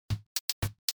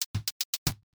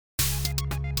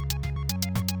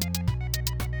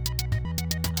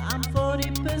I'm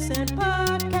 40%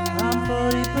 podcast. I'm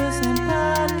 40%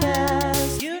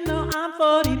 podcast. You know I'm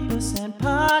 40%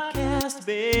 podcast,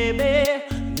 baby.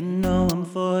 You know I'm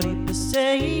 40%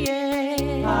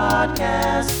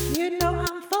 podcast. You know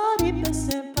I'm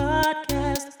 40%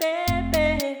 podcast,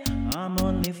 baby. I'm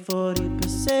only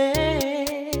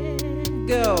 40%.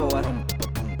 Go.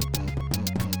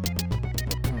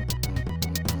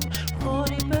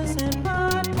 40%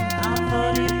 podcast.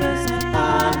 I'm 40%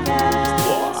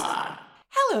 podcast.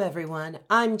 Hello, everyone.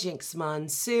 I'm Jinx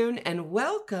Monsoon, and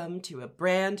welcome to a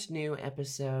brand new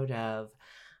episode of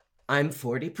I'm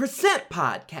 40%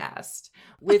 Podcast.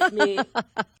 With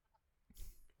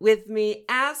me,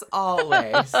 as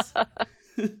always,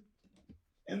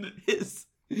 and his.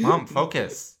 Mom,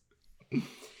 focus.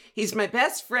 He's my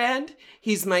best friend,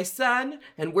 he's my son,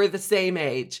 and we're the same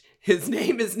age. His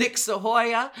name is Nick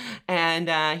Sahoya,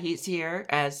 and he's here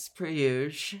as per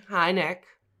usual. Hi, Nick.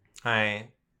 Hi.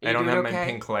 You I don't doing have okay? my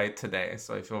pink light today,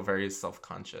 so I feel very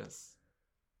self-conscious.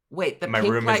 Wait, the My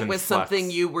pink room is light in was flux. something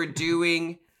you were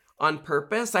doing on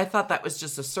purpose? I thought that was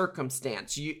just a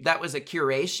circumstance. That was a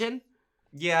curation?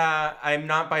 Yeah, I'm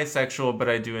not bisexual, but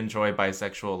I do enjoy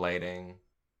bisexual lighting.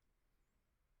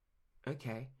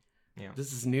 Okay. Yeah.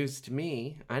 This is news to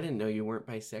me. I didn't know you weren't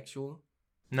bisexual.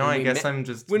 No, When I we guess met- I'm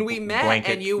just When we met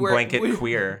blanket, and you were blanket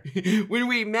queer. When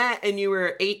we met and you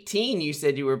were 18, you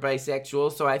said you were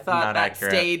bisexual, so I thought Not that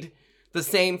accurate. stayed the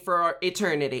same for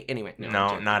eternity. Anyway, no. I'm No,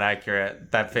 joking. not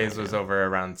accurate. That phase was over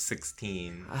around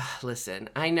 16. Listen,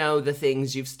 I know the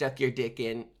things you've stuck your dick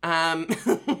in.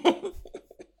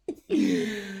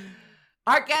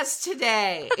 Our guest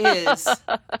today is...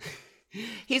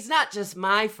 He's not just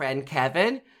my friend,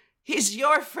 Kevin. He's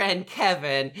your friend,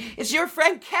 Kevin. It's your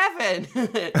friend, Kevin.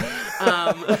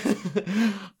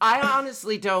 I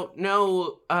honestly don't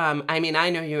know. I mean, I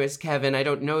know you as Kevin. I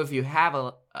don't know if you have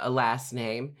a last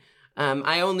name.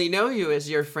 I only know you as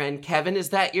your friend, Kevin. Is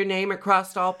that your name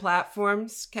across all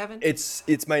platforms, Kevin? It's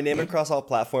my name across all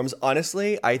platforms.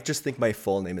 Honestly, I just think my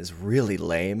full name is really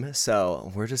lame,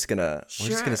 so we're just gonna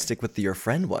Sure. stick with your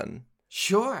friend one.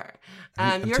 Sure.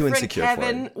 I'm Your too friend insecure for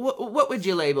Kevin, what would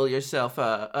you label yourself?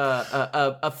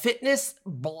 A fitness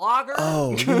blogger?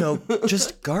 Oh,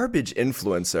 just garbage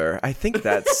influencer. I think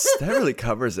that really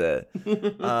covers it.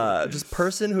 Just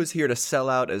person who's here to sell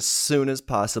out as soon as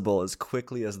possible, as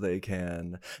quickly as they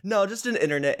can. No, just an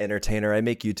internet entertainer. I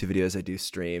make YouTube videos. I do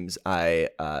streams. I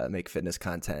make fitness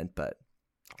content, but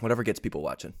whatever gets people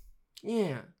watching.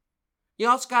 Yeah. You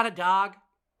also got a dog.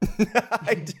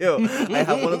 I do. I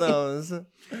have one of those.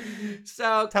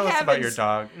 So Tell us about your Kevin's-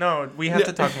 dog. No, we have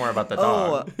to talk more about the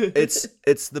dog. Oh,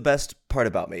 it's the best part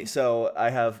about me. So I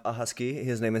have a husky.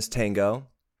 His name is Tango.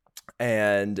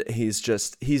 And he's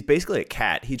basically a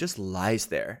cat. He just lies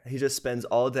there. He just spends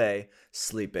all day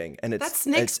sleeping. And That's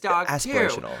Nick's it's dog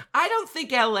aspirational. too. I don't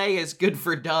think LA is good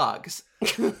for dogs.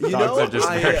 Dogs are just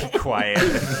very quiet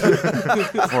and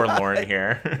forlorn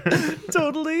here.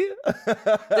 Totally.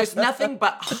 There's nothing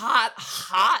but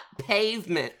hot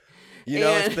pavement.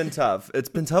 It's And- been tough. It's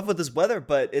been tough with this weather,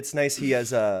 but it's nice. He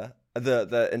has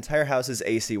the entire house is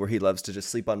AC where he loves to just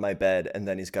sleep on my bed, and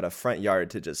then he's got a front yard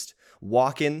to just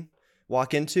walk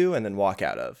into and then walk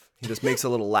out of. He just makes a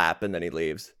little lap and then he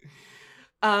leaves.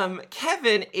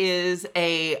 Kevin is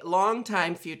a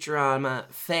longtime Futurama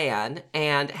fan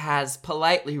and has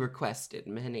politely requested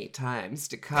many times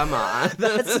to come on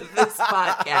this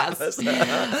podcast.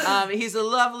 He's a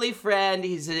lovely friend.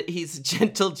 He's a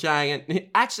gentle giant.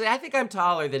 Actually, I think I'm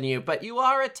taller than you, but you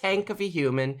are a tank of a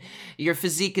human. Your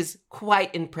physique is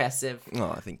quite impressive. Oh,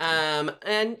 I think.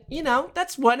 And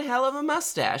that's one hell of a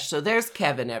mustache. So there's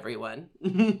Kevin, everyone.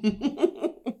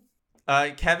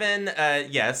 Kevin,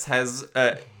 yes, is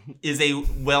a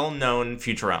well-known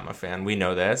Futurama fan. We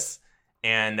know this.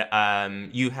 And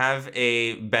you have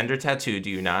a Bender tattoo, do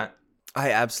you not?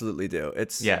 I absolutely do.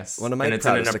 It's one of my and it's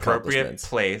in an proudest appropriate accomplishments.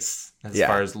 place as Yeah.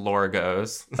 far as lore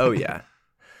goes. Oh yeah.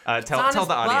 Tell on his the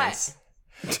butt. audience.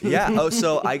 Yeah. Oh,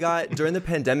 so during the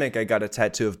pandemic, I got a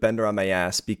tattoo of Bender on my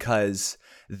ass because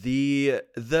the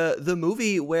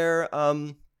movie where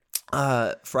Fry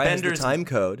has the Bender's- time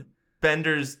code.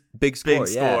 Bender's Big score.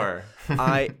 big yeah. score.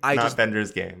 I Not just Bender's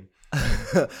game.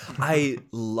 I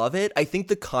love it. I think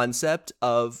the concept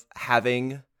of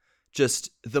having just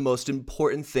the most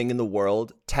important thing in the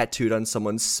world tattooed on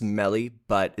someone's smelly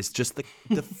butt is just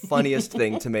the funniest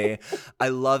thing to me. I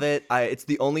love it. It's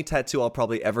the only tattoo I'll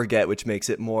probably ever get, which makes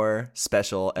it more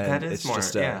special. And That is it's more,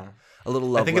 just yeah. a little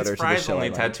love I think letter it's to the Fry's show. only I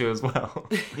love. tattoo as well.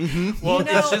 Well,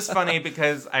 it's just funny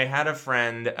because I had a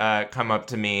friend come up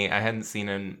to me. I hadn't seen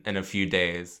him in a few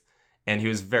days. And he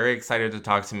was very excited to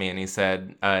talk to me. And he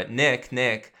said, Nick,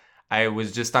 I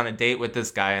was just on a date with this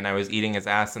guy and I was eating his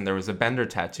ass and there was a Bender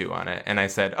tattoo on it. And I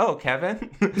said, "Oh, Kevin."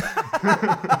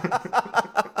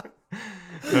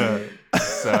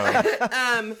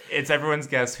 So it's everyone's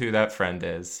guess who that friend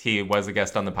is. He was a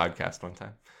guest on the podcast one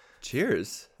time.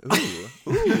 Cheers. Ooh.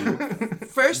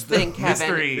 First thing, Kevin.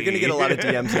 Mystery. You're going to get a lot of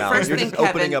DMs now. First You're thing, just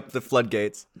opening Kevin. up the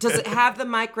floodgates. Does it have the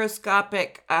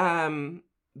microscopic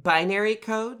binary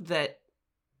code that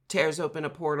tears open a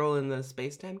portal in the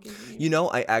space-time continuum? You know,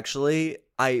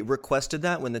 I requested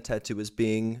that when the tattoo was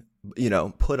being,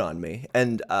 put on me.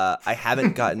 And I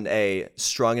haven't gotten a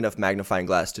strong enough magnifying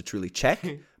glass to truly check.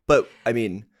 But, I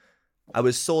mean, I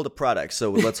was sold a product,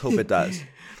 so let's hope it does.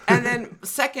 And then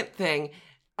second thing,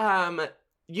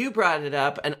 you brought it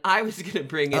up, and I was going to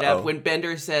bring it up when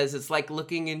Bender says it's like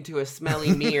looking into a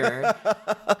smelly mirror.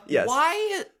 Yes.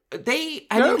 Why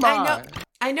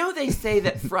I know they say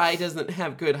that Fry doesn't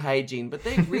have good hygiene, but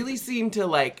they really seem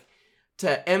to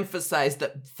emphasize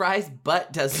that Fry's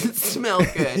butt doesn't smell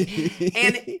good.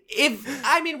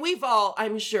 And we've all,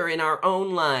 I'm sure, in our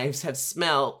own lives have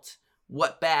smelt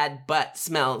what bad butt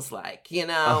smells like,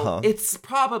 It's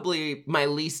probably my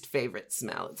least favorite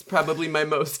smell. It's probably my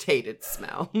most hated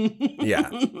smell. Yeah.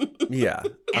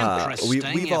 Interesting,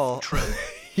 We've all true.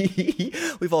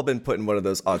 we've all been put in one of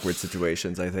those awkward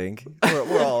situations, I think.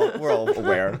 We're all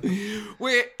aware.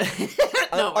 We're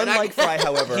no, we're Unlike not. Fry,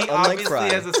 however, He unlike obviously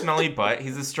Fry. has a smelly butt.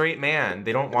 He's a straight man.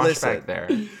 They don't wash Listen. back there.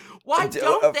 Why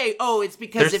don't they? Oh, it's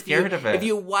because They're scared of it. if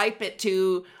you wipe it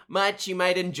too much, you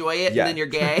might enjoy it, Yeah. and then you're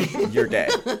gay. You're gay.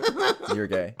 You're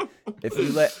gay. If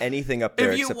you let anything up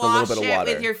there If you except a little wash bit of it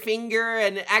water. with your finger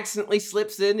and it accidentally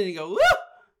slips in, and you go, "Woo!"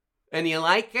 and you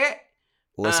like it,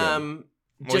 Listen,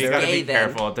 Well, just you gotta gay be then.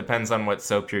 careful. It depends on what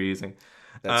soap you're using.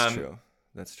 that's true.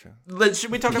 That's true.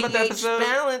 Should we talk about the pH episode?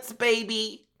 balance,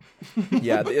 baby.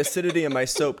 Yeah, the acidity in my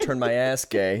soap turned my ass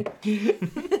gay.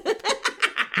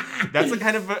 That's a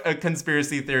kind of a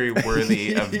conspiracy theory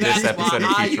worthy of this That's episode of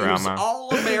why I use Futurama. All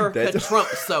America Trump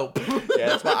soap.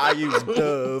 Yeah, that's why I use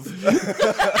Dove.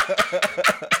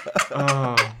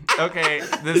 Oh, okay.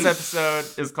 This episode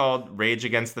is called Rage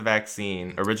Against the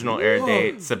Vaccine. Original air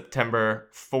date September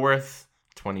 4th,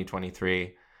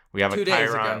 2023. We have 2 a days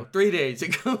Chiron. ago, 3 days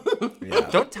ago.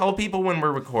 Don't tell people when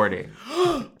we're recording.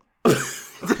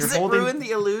 Does it holding- ruin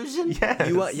the illusion? Yes.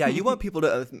 You want people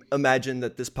to imagine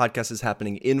that this podcast is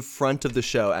happening in front of the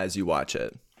show as you watch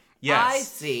it. Yes. I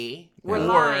see. We're Or-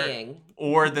 lying.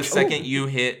 Or the second you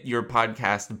hit your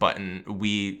podcast button,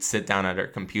 we sit down at our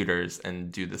computers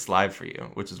and do this live for you,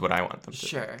 which is what I want them to do.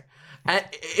 Sure.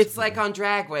 It's like on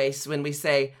Drag Race when we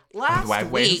say last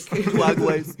Wagways? week.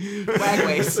 Dragways. Drag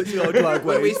Race.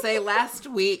 When we say last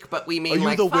week, but we mean Are you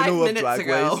like the 5 winner of minutes Drag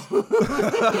ago.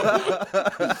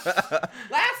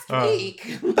 Last week.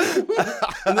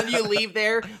 And then you leave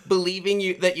there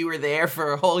believing that you were there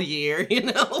for a whole year,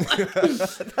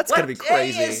 That's What gonna be day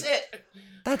crazy. is it?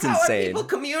 That's How are insane. people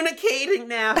communicating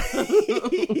now?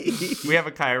 We have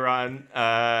a Chiron.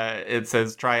 It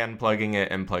says try unplugging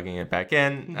it and plugging it back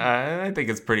in. I think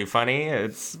it's pretty funny.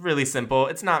 It's really simple.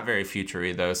 It's not very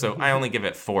future-y, though, so I only give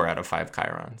it 4 out of 5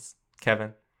 Chirons.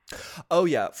 Kevin? Oh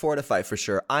yeah, 4 out of 5 for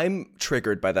sure. I'm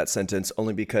triggered by that sentence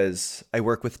only because I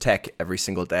work with tech every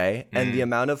single day, and the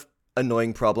amount of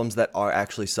annoying problems that are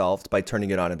actually solved by turning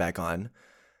it on and back on.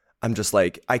 I'm just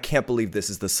like, I can't believe this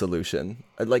is the solution.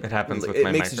 Like, It happens with it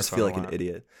my makes you just feel like microphone a an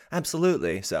lot. idiot.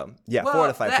 Absolutely. So yeah, Well, 4 out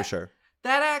of 5 for that- sure.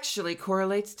 That actually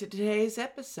correlates to today's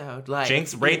episode. Like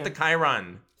Jinx, rate the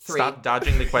Chiron. 3. Stop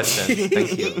dodging the question.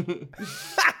 Thank you.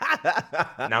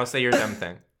 Now say your dumb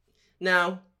thing.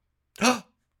 No.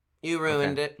 You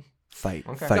ruined it. Fight,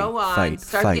 Okay. fight, Go on. fight,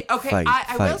 Start fight, the. Okay, fight,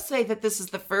 I will fight. say that this is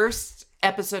the first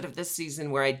episode of this season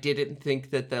where I didn't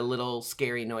think that the little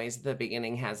scary noise at the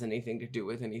beginning has anything to do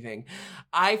with anything.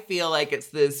 I feel like it's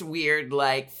this weird,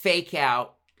 like, fake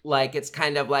out. Like, it's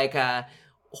kind of like a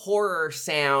horror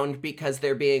sound because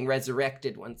they're being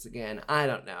resurrected once again. I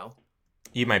don't know.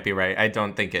 You might be right. I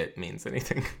don't think it means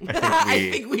anything. I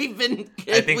think we've been.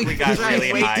 I think we we've got tried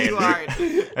really way high. too hard.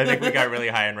 I think we got really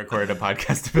high and recorded a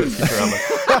podcast about Futurama.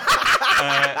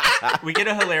 We get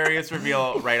a hilarious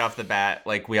reveal right off the bat.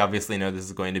 Like, we obviously know this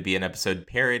is going to be an episode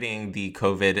parodying the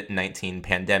COVID-19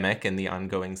 pandemic and the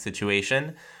ongoing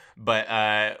situation.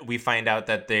 But we find out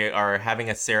that they are having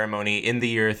a ceremony in the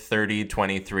year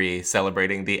 3023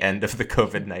 celebrating the end of the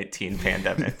COVID-19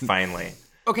 pandemic, finally.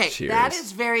 Okay, Cheers. that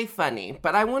is very funny,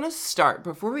 but I want to start,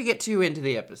 before we get too into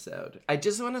the episode, I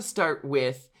just want to start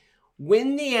with,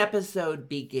 when the episode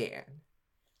began,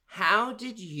 how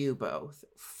did you both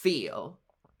feel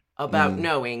about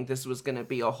knowing this was going to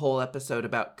be a whole episode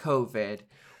about COVID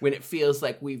when it feels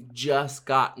like we've just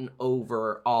gotten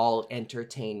over all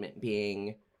entertainment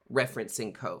being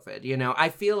referencing COVID. You know, I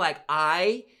feel like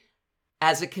I,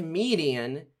 as a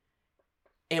comedian,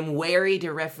 am wary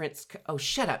to reference. Oh,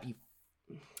 shut up, you.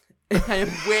 I'm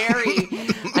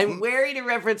wary to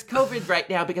reference COVID right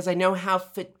now because I know how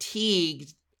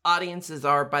fatigued audiences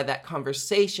are by that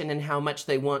conversation and how much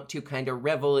they want to kind of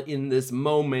revel in this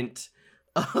moment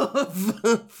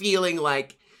of feeling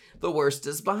like the worst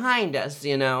is behind us,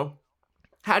 you know?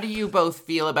 How do you both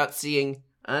feel about seeing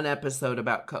an episode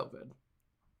about COVID?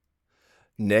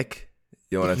 Nick,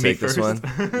 you want to Me take this first?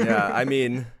 one? Yeah, I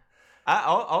mean,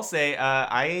 I'll say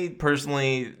I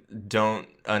personally don't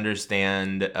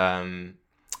understand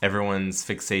everyone's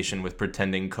fixation with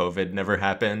pretending COVID never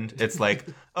happened. It's like,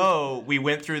 oh, we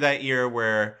went through that year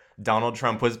where Donald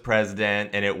Trump was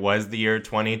president and it was the year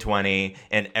 2020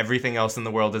 and everything else in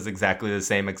the world is exactly the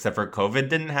same except for COVID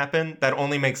didn't happen. That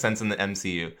only makes sense in the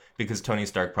MCU because Tony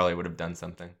Stark probably would have done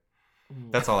something.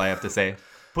 That's all I have to say.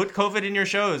 Put COVID in your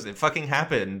shows. It fucking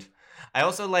happened. I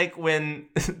also like when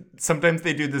sometimes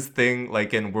they do this thing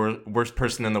like in Worst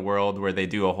Person in the World where they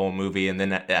do a whole movie and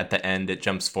then at the end it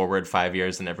jumps forward 5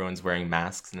 years and everyone's wearing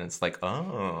masks and it's like,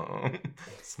 oh,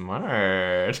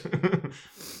 smart.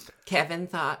 Kevin,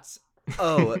 thoughts?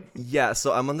 oh, yeah,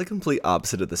 so I'm on the complete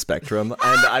opposite of the spectrum,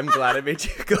 and I'm glad I made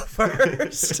you go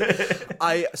first.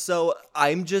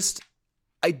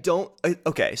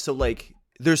 Okay, so like,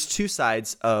 there's two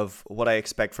sides of what I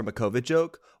expect from a COVID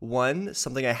joke. One,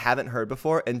 something I haven't heard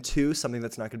before, and two, something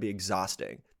that's not going to be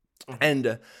exhausting.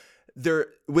 And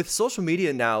with social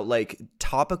media now, like,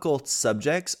 topical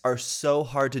subjects are so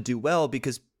hard to do well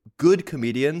because good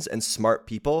comedians and smart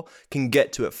people can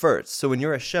get to it first. So when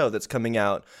you're a show that's coming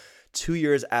out 2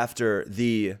 years after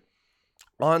the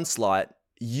onslaught,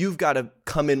 you've got to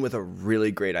come in with a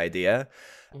really great idea.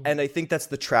 And I think that's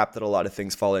the trap that a lot of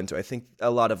things fall into. I think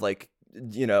a lot of, like,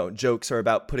 you know, jokes are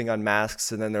about putting on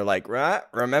masks and then they're like,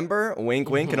 remember? Wink,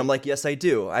 wink. And I'm like, yes, I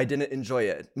do. I didn't enjoy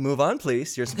it. Move on,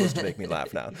 please. You're supposed to make me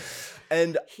laugh now.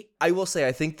 And I will say,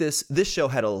 I think this show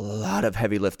had a lot of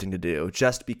heavy lifting to do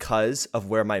just because of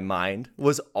where my mind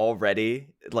was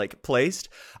already, like, placed.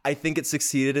 I think it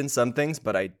succeeded in some things,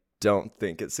 but I don't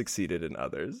think it succeeded in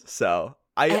others. So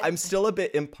I'm still a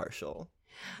bit impartial.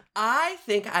 I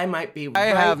think I might be I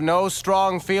have no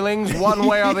strong feelings one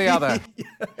way or the other.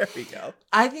 There we go.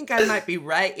 I think I might be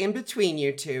right in between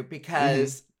you two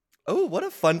because... Oh, what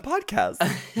a fun podcast.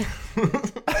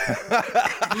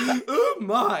 Oh,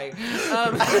 my.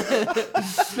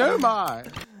 Oh my.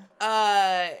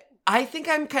 I think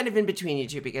I'm kind of in between you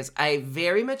two because I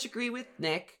very much agree with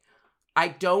Nick. I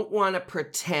don't want to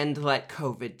pretend like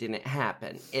COVID didn't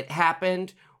happen. It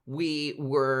happened. We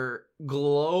were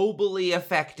globally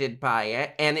affected by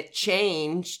it, and it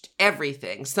changed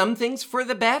everything. Some things for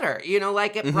the better, you know,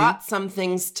 like it brought some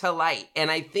things to light. And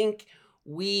I think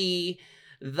we,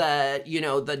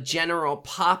 the general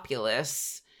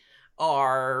populace,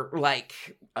 are like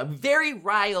very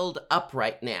riled up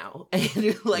right now.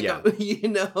 And like, you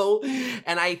know,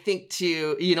 and I think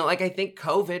I think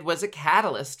COVID was a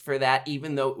catalyst for that,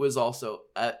 even though it was also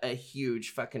a huge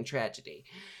fucking tragedy.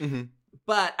 Mm-hmm.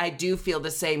 But I do feel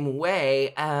the same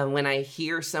way when I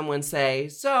hear someone say,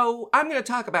 so I'm going to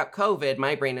talk about COVID.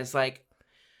 My brain is like,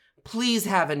 please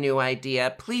have a new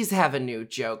idea. Please have a new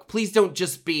joke. Please don't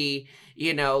just be,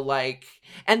 you know, like...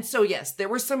 And so, yes, there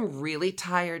were some really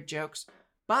tired jokes,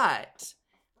 but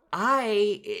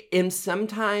I am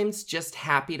sometimes just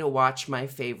happy to watch my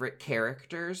favorite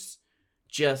characters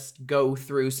just go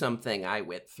through something I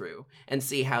went through and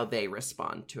see how they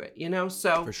respond to it, you know?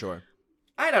 So... For sure.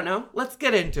 I don't know. Let's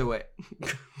get into it.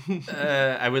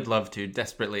 I would love to,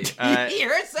 desperately.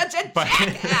 You're such a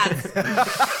jackass.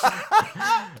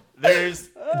 There's,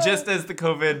 just as the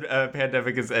COVID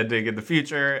pandemic is ending in the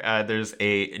future, there's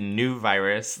a new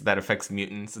virus that affects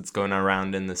mutants. It's going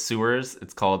around in the sewers.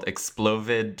 It's called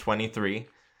Explovid-23.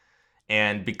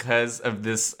 And because of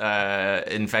this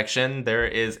infection, there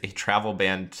is a travel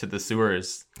ban to the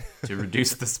sewers to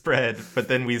reduce the spread. But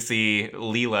then we see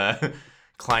Leela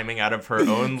climbing out of her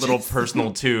own little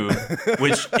personal tube,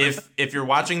 which if you're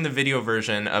watching the video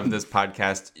version of this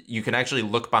podcast, you can actually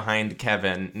look behind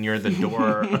Kevin near the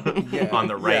door on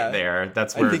the right there.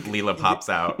 That's where Leela pops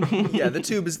out. Yeah, the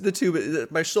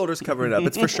tube, my shoulder's covering it up.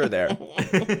 It's for sure there.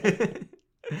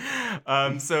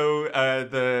 So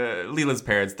the Leela's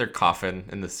parents, they're coughing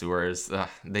in the sewers.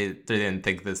 They didn't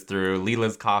think this through.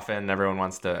 Leela's coughing. Everyone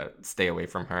wants to stay away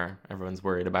from her. Everyone's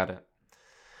worried about it.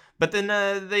 But then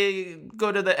they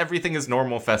go to the Everything is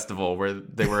Normal festival where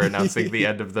they were announcing the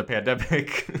end of the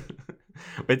pandemic.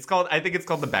 I think it's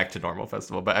called the Back to Normal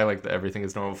Festival, but I like the Everything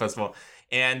is Normal Festival.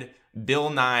 And Bill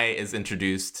Nye is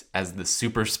introduced as the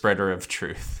super spreader of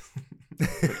truth,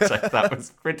 which I thought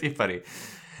was pretty funny.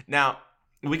 Now,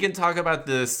 we can talk about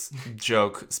this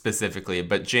joke specifically,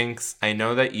 but Jinx, I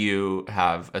know that you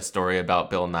have a story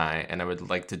about Bill Nye, and I would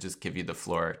like to just give you the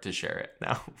floor to share it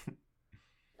now.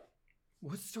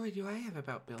 What story do I have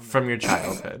about Bill Nye? From your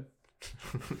childhood.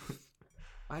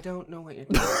 I don't know what you're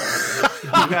talking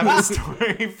about. You have a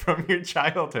story from your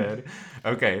childhood.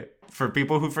 Okay, for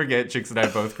people who forget, Jinx and I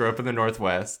both grew up in the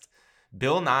Northwest.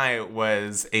 Bill Nye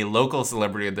was a local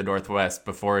celebrity in the Northwest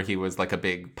before he was like a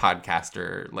big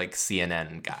podcaster, like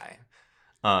CNN guy.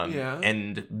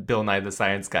 And Bill Nye the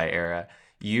Science Guy era.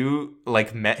 You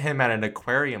like met him at an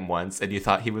aquarium once and you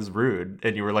thought he was rude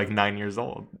and you were like 9 years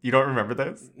old. You don't remember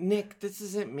this? Nick, this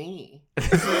isn't me.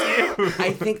 This is you.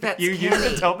 I think that's you Kenny.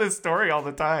 used to tell this story all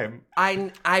the time.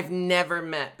 I've never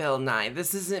met Bill Nye.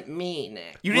 This isn't me,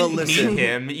 Nick. You didn't listen. meet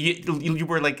him. You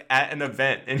were like at an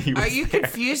event and he was Are you there.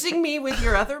 confusing me with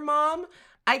your other mom?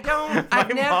 I don't.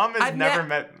 My mom has never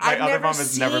met. My other mom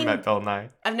has never met Bill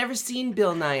Nye. I've never seen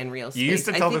Bill Nye in real space. You used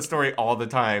to tell the story all the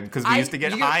time because we used to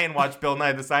get high and watch Bill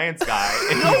Nye the Science Guy.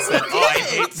 And you said, "Oh, I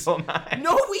hate Bill Nye."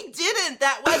 No, we didn't.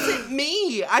 That wasn't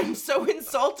me. I'm so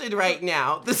insulted right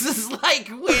now. This is like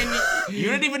when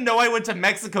You didn't even know I went to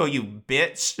Mexico, you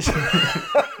bitch.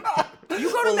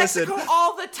 you go to Mexico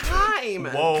all the time.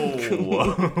 Whoa.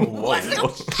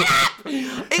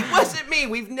 It wasn't me.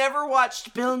 We've never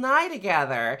watched Bill Nye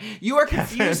together. You are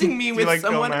confusing me do you with like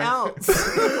Bill someone Nye? else.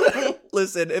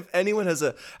 Listen, if anyone has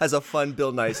a fun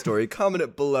Bill Nye story, comment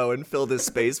it below and fill this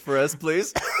space for us,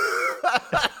 please.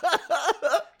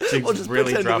 Jinx We'll just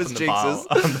really pretend it dropping was the ball Jinx's.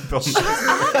 on the Bill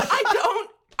Nye.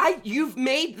 You've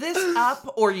made this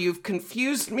up or you've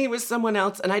confused me with someone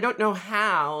else, and I don't know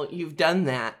how you've done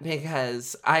that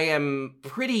because I am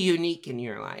pretty unique in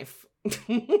your life.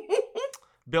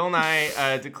 Bill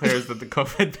Nye declares that the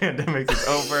COVID pandemic is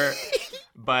over,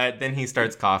 but then he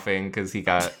starts coughing because he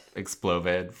got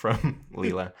exploded from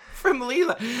Leela. From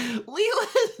Leela.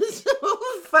 Leela is so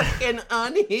fucking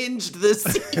unhinged this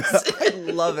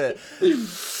season. Love it.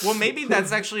 Well, maybe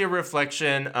that's actually a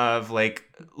reflection of like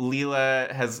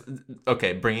Leela has.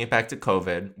 Okay, bringing it back to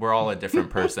COVID, we're all a different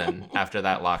person after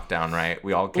that lockdown, right?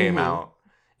 We all came out,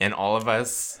 and all of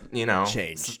us,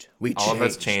 Changed. all of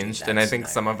us changed, and I think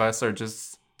some of us are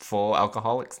just full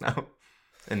alcoholics now.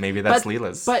 And maybe that's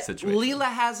Leela's but situation. Leela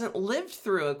hasn't lived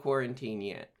through a quarantine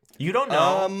yet. You don't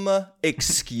know.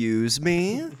 Excuse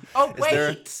me? Oh,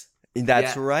 wait.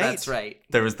 That's Yeah, right. That's right.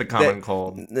 There was the common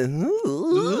cold.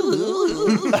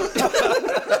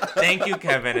 Thank you,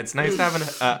 Kevin. It's nice to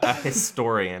have a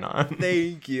historian on.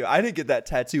 Thank you. I didn't get that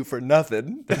tattoo for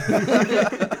nothing.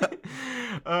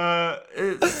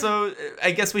 So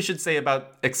I guess we should say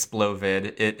about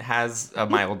Explovid, it has a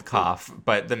mild cough,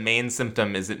 but the main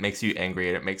symptom is it makes you angry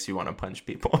and it makes you want to punch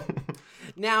people.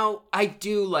 Now, I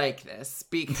do like this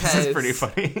because... This is pretty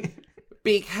funny.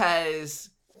 Because...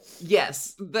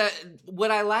 Yes,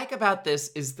 what I like about this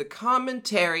is the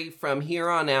commentary from here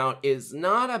on out is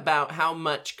not about how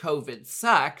much COVID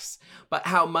sucks, but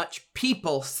how much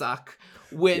people suck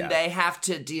when they have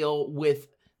to deal with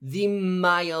the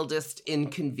mildest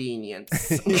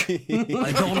inconvenience.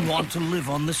 I don't want to live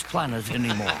on this planet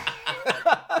anymore.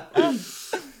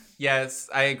 Yes,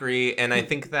 I agree. And I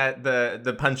think that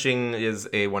the punching is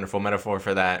a wonderful metaphor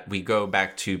for that. We go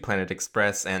back to Planet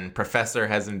Express, and Professor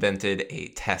has invented a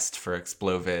test for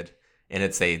Explovid. And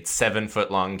it's a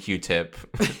 7-foot-long Q-tip,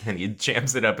 and he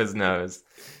jams it up his nose.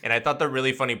 And I thought the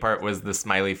really funny part was the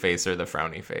smiley face or the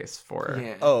frowny face for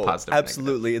positive.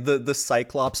 Absolutely. The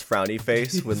Cyclops frowny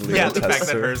face when Leo Yeah, the fact tests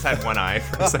that her. hers had one eye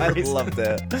for some I reason. loved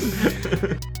it.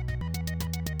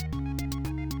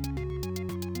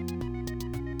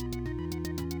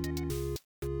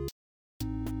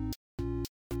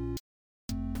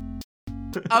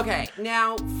 Okay,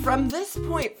 now, from this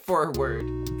point forward,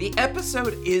 the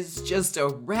episode is just a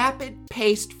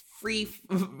rapid-paced free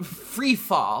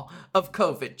fall of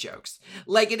COVID jokes.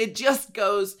 Like, it just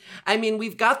goes... I mean,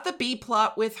 we've got the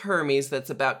B-plot with Hermes that's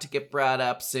about to get brought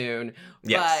up soon.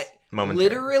 Yes, but momentarily.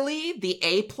 literally, the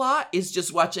A-plot is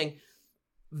just watching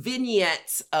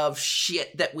vignettes of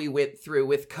shit that we went through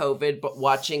with COVID, but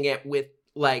watching it with,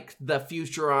 like, the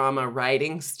Futurama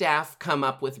writing staff come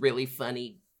up with really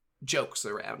funny jokes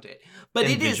around it. But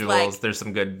And it visuals, is like... there's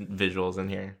some good visuals in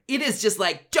here. It is just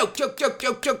like joke. Like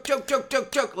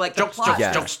the Jokes, plot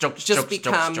jokes, jokes, just jokes,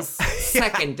 becomes jokes.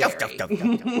 secondary.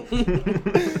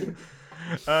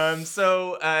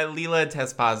 So Leela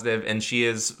tests positive, and she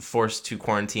is forced to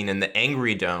quarantine in the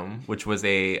Angry Dome, which was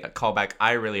a callback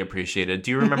I really appreciated.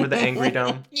 Do you remember the Angry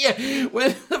Dome? Yeah,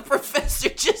 when the professor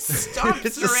just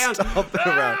stomps around.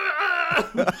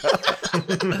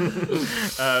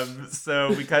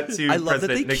 So we cut to I love President that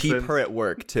they Nixon. keep her at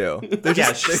work too. They're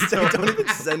just, she's they don't even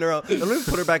send her out. They don't even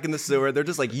put her back in the sewer. They're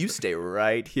just like, you stay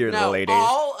right here, No, lady.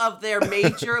 all of their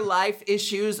major life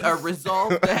issues are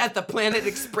resolved at the Planet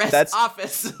Express That's-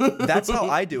 office. That's how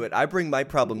I do it. I bring my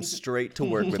problems straight to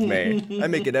work with me. I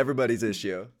make it everybody's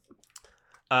issue.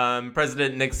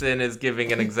 President Nixon is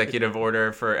giving an executive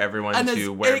order for everyone An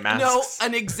to wear masks. No,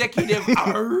 an executive.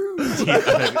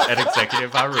 an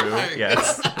executive Haru,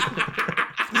 yes.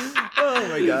 Oh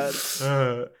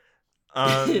my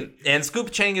god. And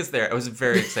Scoop Chang is there. I was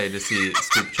very excited to see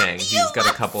Scoop Chang. He's got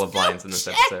a couple of lines in this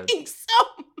episode.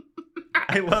 So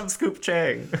I love Scoop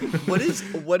Chang. What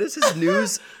is his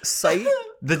news site?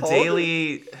 The called?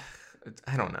 Daily...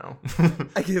 I don't know.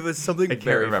 It was something can't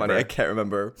very remember. funny. I can't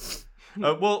remember.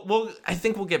 I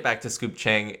think we'll get back to Scoop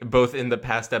Chang both in the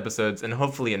past episodes and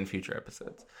hopefully in future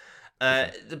episodes.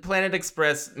 The Planet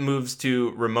Express moves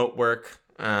to remote work,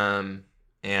 and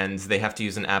they have to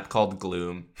use an app called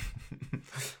Gloom.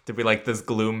 Did we like this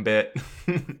Gloom bit?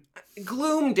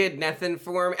 Gloom did nothing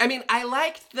for me. I mean, I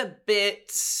liked the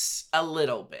bits a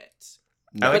little bit.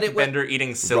 I But like it Bender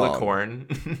eating silicorn.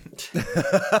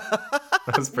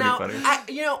 That was pretty funny.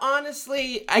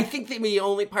 Honestly, I think the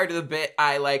only part of the bit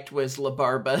I liked was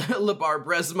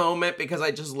LaBarbara's moment, because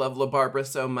I just love LaBarbara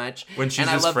so much. When she's And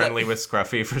I just love friendly that- with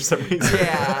Scruffy for some reason.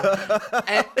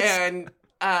 Yeah. and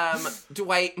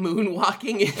Dwight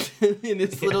moonwalking in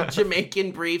his little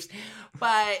Jamaican briefs.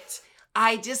 But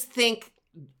I just think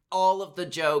all of the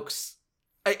jokes...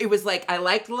 It was like, I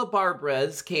liked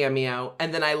LaBarbara's cameo,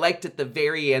 and then I liked at the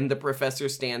very end the professor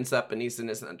stands up and he's in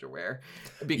his underwear.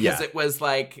 Because it was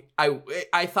like,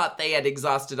 I thought they had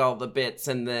exhausted all the bits,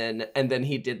 and then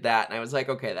he did that, and I was like,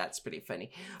 okay, that's pretty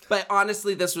funny. But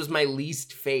honestly, this was my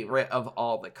least favorite of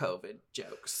all the COVID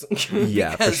jokes.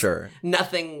 Yeah, for Because sure.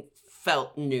 Nothing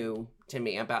felt new to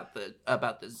me about the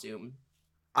Zoom.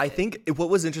 I think what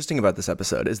was interesting about this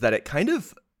episode is that it kind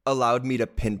of allowed me to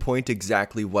pinpoint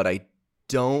exactly what I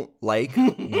don't like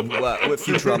what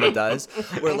Futurama does.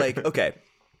 We're like, okay,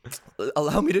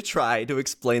 allow me to try to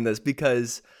explain this,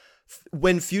 because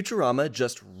when Futurama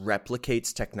just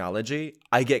replicates technology,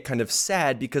 I get kind of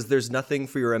sad because there's nothing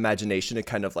for your imagination to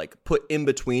kind of like put in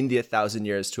between the 1,000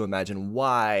 years to imagine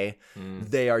why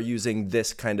they are using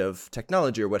this kind of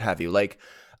technology or what have you. Like,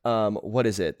 what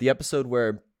is it? The episode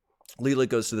where Leela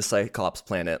goes to the Cyclops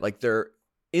planet, like they're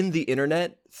in the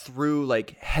internet through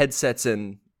like headsets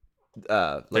and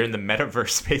They're in the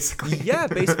metaverse, basically. yeah,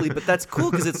 basically. But that's cool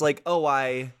because it's like, oh,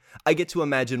 I get to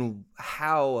imagine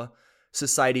how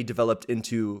society developed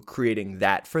into creating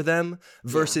that for them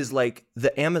versus like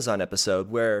the Amazon episode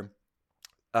where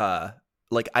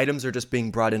like items are just being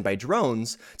brought in by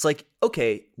drones. It's like,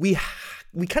 okay, we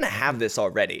kind of have this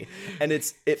already, and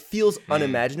it feels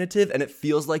unimaginative, and it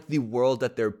feels like the world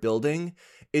that they're building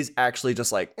is actually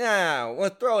just like, we'll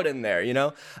throw it in there, you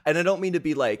know? And I don't mean to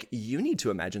be like, you need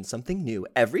to imagine something new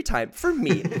every time for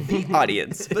me, the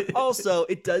audience. But also,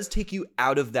 it does take you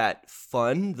out of that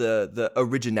fun, the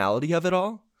originality of it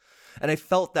all. And I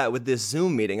felt that with this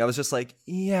Zoom meeting. I was just like,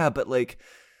 yeah, but like,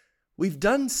 we've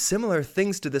done similar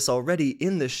things to this already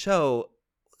in the show.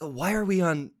 Why are we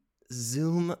on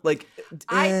Zoom? Like,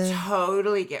 I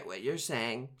totally get what you're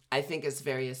saying. I think it's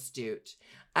very astute.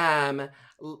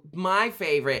 My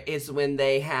favorite is when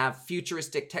they have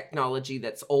futuristic technology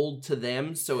that's old to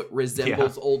them, so it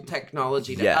resembles old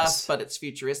technology to us, but it's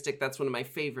futuristic. That's one of my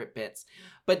favorite bits.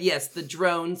 But yes, the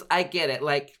drones, I get it.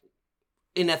 Like,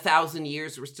 in 1,000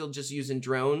 years, we're still just using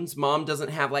drones. Mom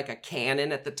doesn't have like a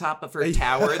cannon at the top of her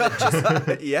tower that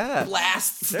just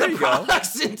blasts the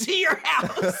products into your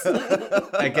house.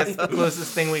 I guess the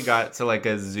closest thing we got to like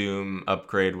a Zoom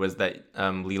upgrade was that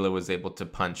Leela was able to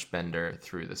punch Bender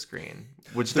through the screen,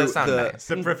 which does sound nice.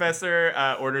 The professor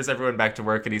orders everyone back to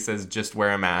work, and he says, just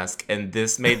wear a mask. And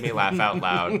this made me laugh out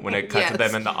loud when it cut to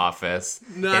them in the office.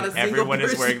 Not and a single everyone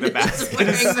is wearing the mask in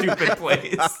a stupid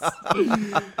place.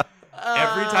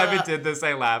 Every time it did this,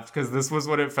 I laughed because this was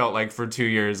what it felt like for 2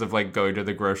 years of like going to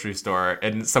the grocery store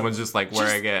and someone's just like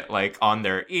wearing it like on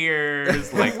their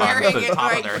ears, like on the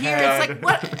top of their head. It's like,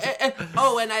 what?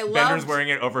 And I love Bender's wearing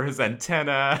it over his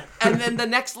antenna. And then the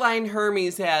next line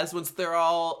Hermes has once they're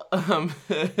all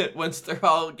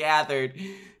gathered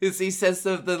is he says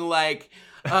something like,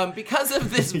 because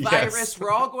of this virus,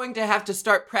 we're all going to have to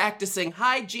start practicing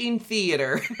hygiene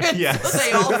theater. Yes. So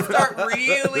they all start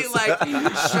really like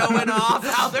showing off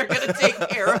how they're going to take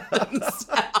care of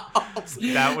themselves.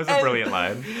 That was a brilliant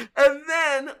line. And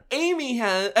then Amy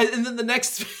has, and then the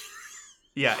next.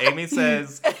 Yeah, Amy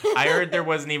says, I heard there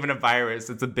wasn't even a virus.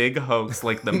 It's a big hoax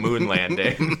like the moon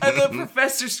landing. And the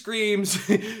professor screams,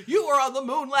 "You were on the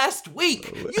moon last week!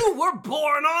 You were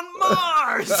born on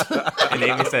Mars!" And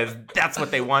Amy says, that's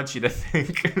what they want you to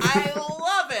think. I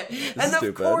love it. And of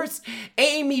Stupid. course,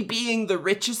 Amy being the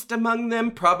richest among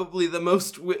them, probably the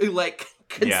most like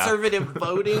conservative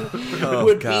voting,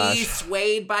 would gosh. be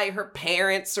swayed by her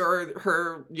parents or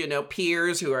her,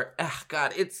 peers who are,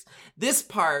 it's this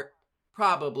part.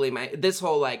 Probably this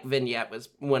whole like vignette was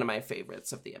one of my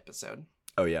favorites of the episode.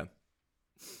 Oh yeah.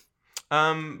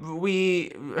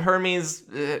 Hermes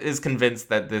is convinced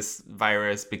that this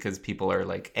virus, because people are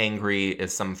like angry,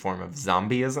 is some form of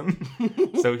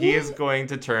zombieism. So he is going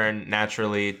to turn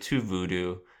naturally to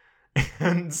voodoo.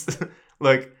 And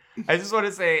like, I just want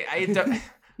to say,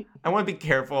 I want to be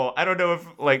careful. I don't know if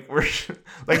we're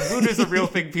voodoo is a real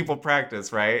thing people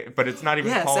practice, right? But it's not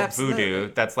even Yes, called absolutely.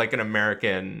 voodoo. That's like an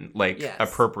American Yes.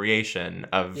 appropriation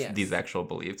of Yes. these actual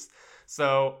beliefs.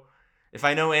 So if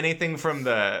I know anything from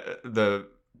the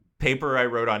paper I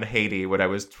wrote on Haiti when I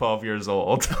was 12 years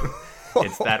old,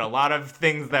 it's that a lot of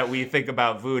things that we think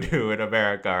about voodoo in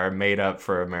America are made up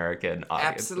for American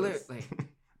audiences. Absolutely.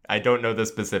 I don't know the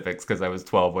specifics because I was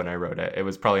 12 when I wrote it. It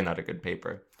was probably not a good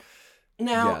paper.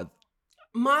 Now, Yeah.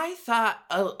 my thought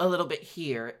a little bit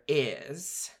here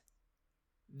is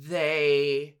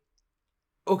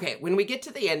when we get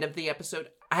to the end of the episode,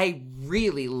 I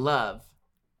really love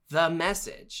the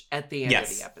message at the end of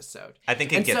Yes. the episode. I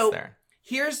think it And gets so, there.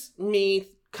 Here's me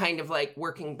kind of like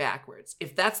working backwards.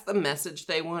 If that's the message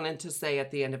they wanted to say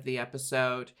at the end of the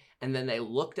episode, and then they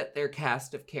looked at their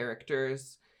cast of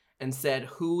characters and said,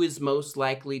 who is most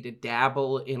likely to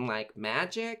dabble in like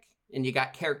magic? And you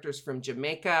got characters from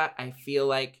Jamaica. I feel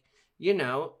like,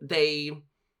 they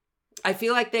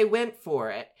went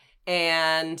for it.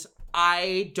 And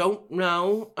I don't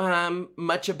know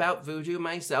much about voodoo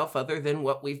myself other than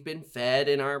what we've been fed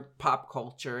in our pop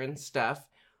culture and stuff.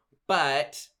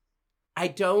 But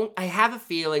I have a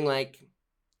feeling like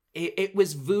it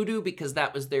was voodoo because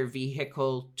that was their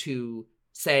vehicle to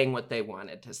saying what they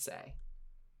wanted to say.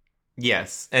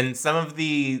 Yes. And some of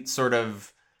the sort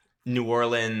of New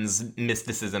Orleans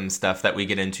mysticism stuff that we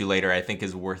get into later, I think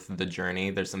is worth the journey.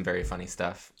 There's some very funny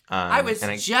stuff. I was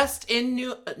just in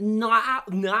New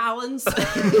Orleans.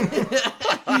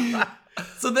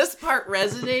 So this part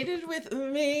resonated with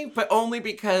me, but only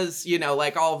because,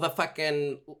 all the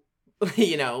fucking,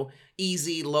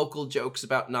 easy local jokes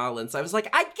about Nolans. I was like,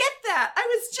 I get that. I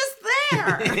was just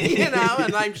there,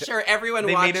 and I'm sure everyone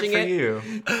they watching made it for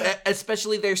you.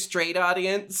 especially their straight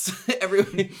audience,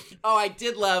 everyone. Oh, I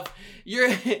did love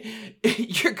you're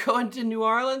going to New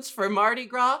Orleans for Mardi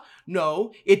Gras?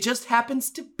 No, it just happens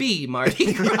to be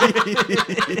Mardi Gras.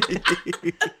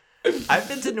 I've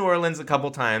been to New Orleans a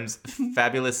couple times.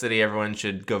 Fabulous city. Everyone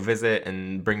should go visit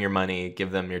and bring your money,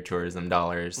 give them your tourism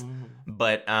dollars.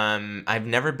 But I've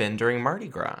never been during Mardi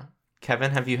Gras.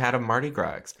 Kevin, have you had a Mardi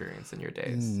Gras experience in your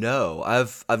days? No,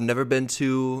 I've never been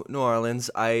to New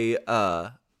Orleans. I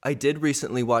did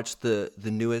recently watch the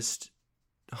newest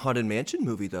Haunted Mansion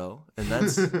movie though, and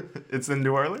that's It's in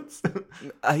New Orleans?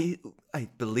 I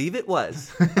believe it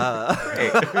was.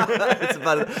 It's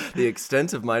about the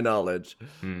extent of my knowledge.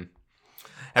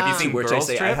 Have you seen which I Girls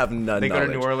say I Trip? have none They go to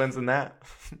New knowledge. Orleans in that.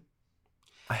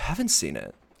 I haven't seen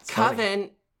it. Coven,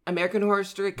 American Horror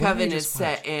Story Coven is just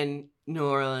set in New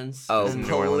Orleans. Oh, And-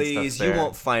 New Orleans please! stuff You there.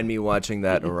 won't find me watching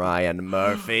that Ryan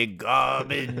Murphy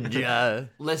garbage.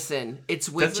 Listen, it's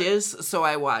witches, so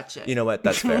I watch it. You know what?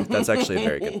 That's fair. That's actually a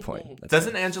very good point. That's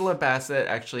Doesn't Angela Bassett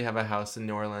actually have a house in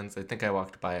New Orleans? I think I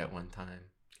walked by it one time.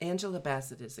 Angela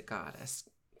Bassett is a goddess.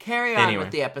 Carry on Anyway.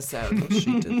 with the episode.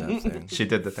 she did that thing. She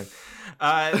did the thing.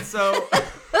 So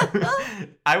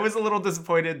I was a little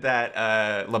disappointed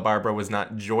that La Barbara was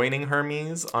not joining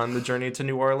Hermes on the journey to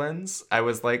New Orleans. I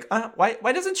was like,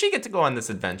 why doesn't she get to go on this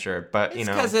adventure? But It's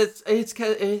because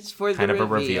it's for kind the of a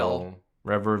reveal.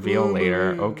 reveal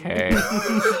later. Okay.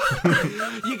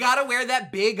 You gotta wear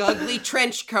that big ugly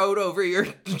trench coat over your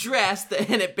dress,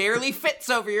 and it barely fits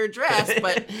over your dress,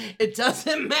 but it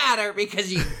doesn't matter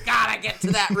because you gotta get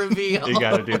to that reveal. You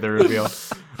got to do the reveal.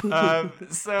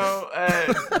 So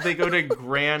they go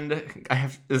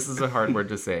to this is a hard word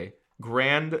to say.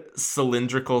 Grand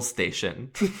Cylindrical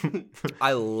Station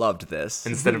I loved this.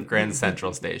 instead of Grand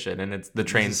Central Station. And it's the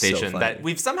train This is so station funny. that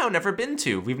we've somehow never been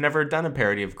to. We've never done a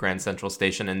parody of Grand Central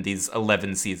Station in these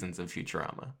 11 seasons of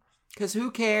Futurama. Because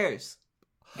who cares?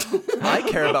 I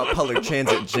care about public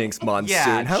transit, Jinx Monsoon.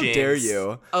 Yeah, How Jinx. dare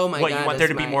you? Oh my What, god. you want there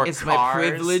is to be my- more is my cars?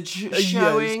 privilege Yes.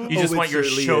 showing? You just Oh, want it your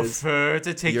certainly chauffeur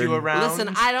to take you You're- around?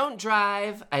 Listen, I don't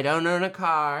drive. I don't own a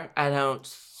car. I don't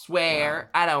swear.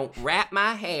 I don't wrap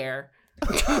my hair.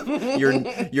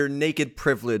 Your naked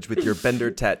privilege with your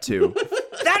Bender tattoo.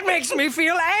 That makes me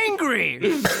feel angry.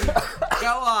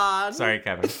 Go on. Sorry,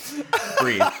 Kevin.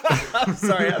 Breathe.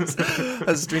 Sorry, I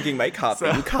was drinking my coffee.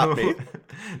 You caught me.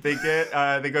 They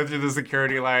go through the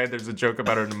security line. There's a joke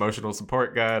about an emotional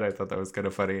support guide. I thought that was kind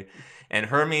of funny. And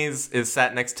Hermes is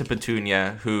sat next to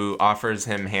Petunia, who offers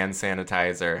him hand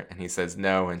sanitizer, and he says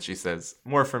no, and she says,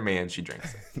 more for me, and she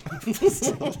drinks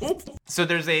it. So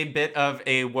there's a bit of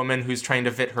a woman who's trying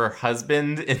to fit her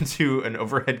husband into an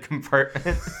overhead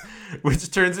compartment,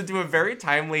 which turns into a very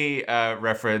timely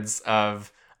reference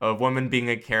of a woman being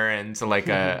a Karen to like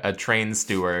a train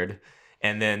steward.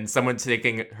 And then someone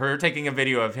taking a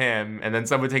video of him, and then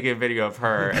someone taking a video of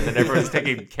her, and then everyone's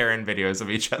taking Karen videos of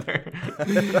each other.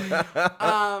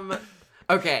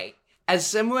 Okay. As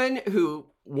someone who,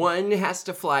 one, has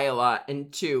to fly a lot,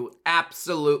 and two,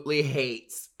 absolutely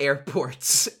hates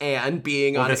airports and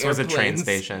being Well, on this was a train airplanes,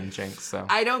 station, Jinx, so.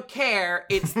 I don't care.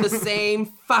 It's the same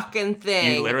fucking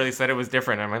thing. You literally said it was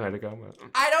different. I might let it go. But...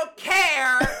 I don't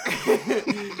care.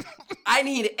 I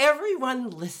need everyone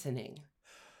listening.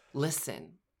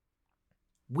 Listen.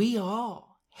 We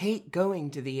all hate going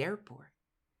to the airport.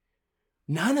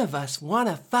 None of us want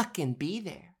to fucking be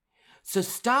there. So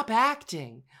stop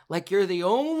acting like you're the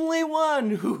only one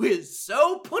who is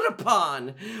so put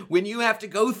upon when you have to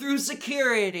go through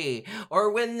security or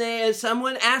when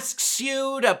someone asks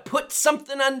you to put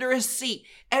something under a seat.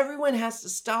 Everyone has to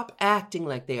stop acting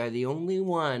like they are the only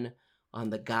one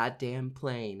on the goddamn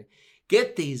plane.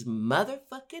 Get these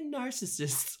motherfucking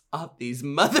narcissists off these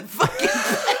motherfucking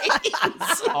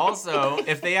planes. Also,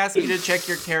 if they ask you to check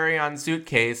your carry-on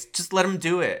suitcase, just let them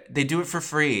do it. They do it for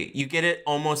free. You get it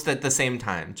almost at the same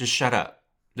time. Just shut up.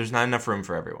 There's not enough room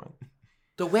for everyone.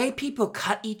 The way people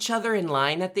cut each other in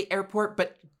line at the airport,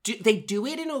 but they do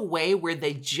it in a way where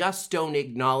they just don't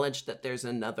acknowledge that there's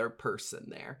another person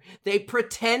there. They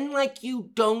pretend like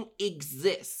you don't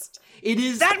exist. It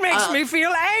is That makes me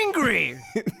feel angry.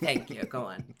 Thank you. Go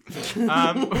on.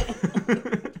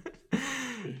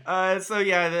 So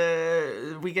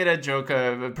yeah, we get a joke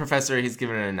of a professor. He's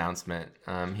given an announcement.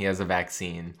 He has a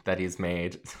vaccine that he's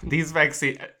made.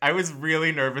 I was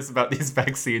really nervous about these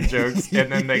vaccine jokes,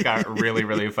 and then they got really,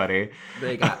 really funny.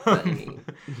 They got funny.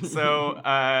 So,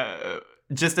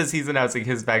 just as he's announcing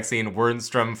his vaccine,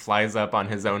 Wernstrom flies up on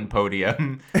his own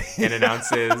podium and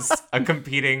announces a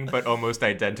competing but almost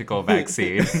identical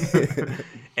vaccine.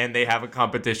 And they have a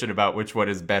competition about which one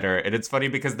is better. And it's funny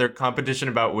because their competition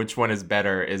about which one is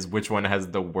better is which one has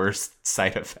the worst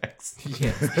side effects.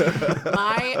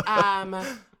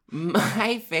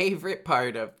 My favorite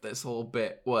part of this whole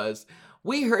bit was,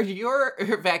 we heard your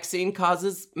vaccine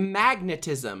causes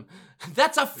magnetism.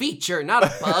 That's a feature, not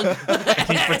a bug.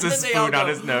 He puts a spoon on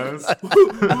his nose.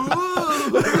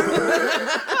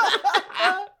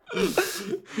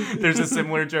 There's a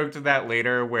similar joke to that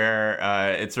later where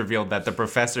it's revealed that the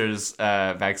professor's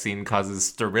vaccine causes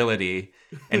sterility.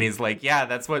 And he's like, yeah,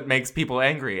 that's what makes people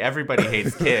angry. Everybody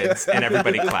hates kids. And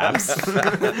everybody claps.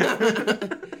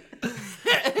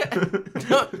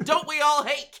 Don't we all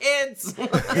hate kids?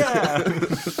 Yeah.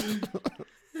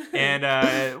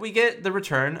 And we get the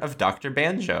return of Dr.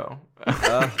 Banjo.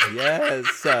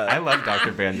 Yes. I love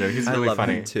Dr. Banjo. He's really I love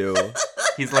funny. him too.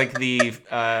 He's like the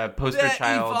poster The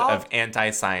child evolved- of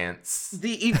anti-science.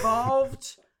 The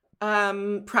evolved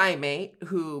primate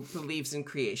who believes in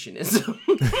creationism.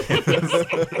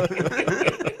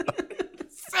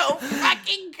 So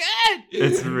fucking good.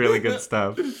 It's really good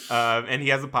stuff. And he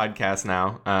has a podcast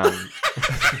now.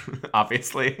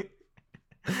 Obviously.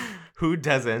 Who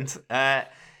doesn't?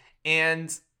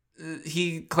 And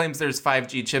he claims there's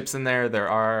 5G chips in there.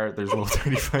 There's little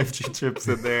tiny 5G chips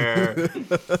in there.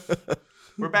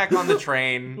 We're back on the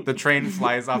train. The train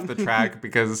flies off the track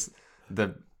because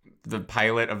the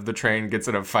pilot of the train gets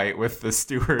in a fight with the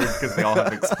steward because they all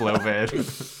have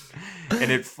Explovid. And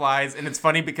it flies, and it's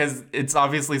funny because it's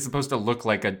obviously supposed to look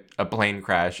like a plane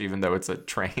crash, even though it's a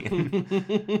train.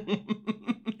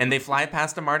 And they fly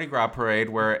past a Mardi Gras parade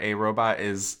where a robot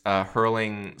is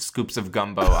hurling scoops of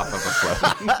gumbo off of a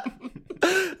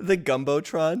float. The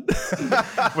Gumbotron.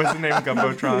 What's the name?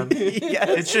 Gumbotron? Yes.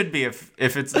 It should be. If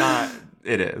it's not,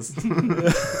 it is.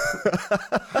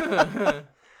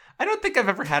 I don't think I've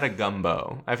ever had a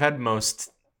gumbo. I've had most,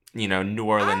 New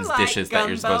Orleans I like dishes that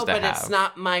you're supposed to but have. it's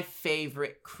not my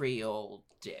favorite Creole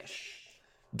dish.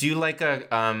 Do you like a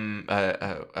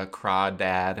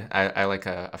crawdad? I like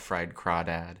a fried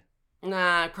crawdad.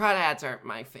 Nah, crawdads aren't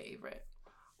my favorite.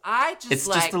 It's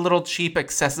just a little cheap,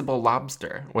 accessible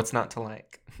lobster. What's not to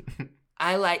like?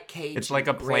 I like Cajun It's like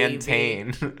a gravy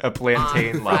plantain. A on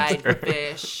plantain fried lobster.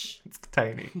 fish. It's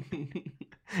tiny.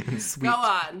 And sweet. Go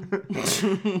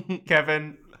on.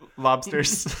 Kevin,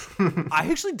 lobsters. I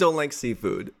actually don't like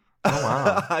seafood. Oh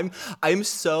wow.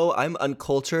 I'm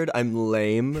uncultured, I'm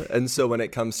lame, and so when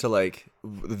it comes to like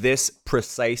this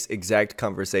precise exact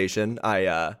conversation,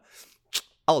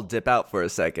 I'll dip out for a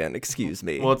second. Excuse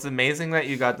me. Well, it's amazing that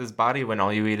you got this body when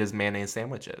all you eat is mayonnaise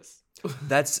sandwiches.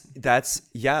 That's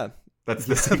yeah. That's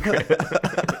the secret.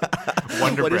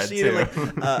 Wonder What bread is she too.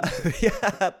 eating?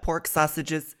 Yeah, pork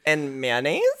sausages and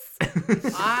mayonnaise.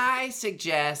 I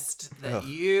suggest that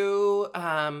you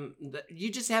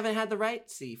just haven't had the right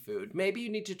seafood. Maybe you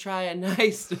need to try a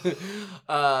nice It's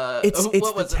what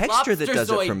the was it? texture that Lobster does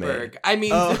it for me. Zoidberg. I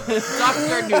mean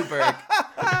Dr. Newberg.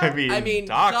 I mean,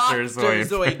 Dr.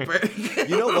 Zoidberg. Zoidberg.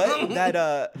 You know what?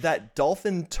 That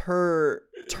dolphin turtle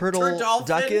Turdolphin?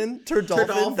 duckin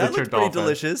Turdolphin? that looked pretty Turdolphin.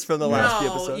 delicious from the last few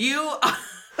No, episodes. you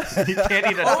You can't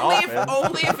eat a dolphin.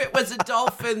 only if it was a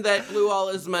dolphin that blew all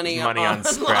his money On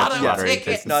scratch lotto lottery tickets.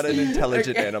 tickets. Not an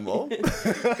intelligent Okay. animal.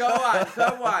 Go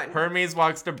on. Hermes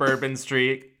walks to Bourbon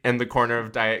Street in the corner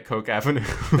of Diet Coke Avenue.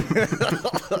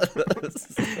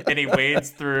 And he wades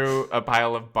through a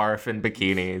pile of barf and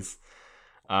bikinis.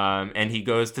 And he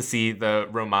goes to see the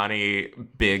Romani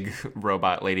big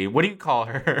robot lady. What do you call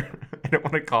her? I don't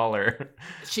want to call her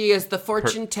She is the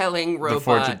fortune-telling robot. the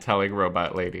fortune-telling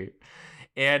robot lady.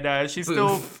 And she's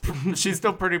still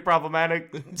pretty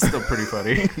problematic. Still pretty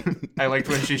funny. I liked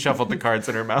when she shuffled the cards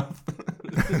in her mouth.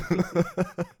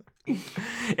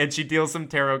 And she deals some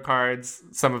tarot cards.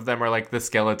 Some of them are like the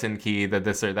skeleton key, the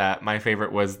this or that. My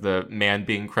favorite was the man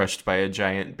being crushed by a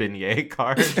giant beignet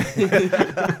card.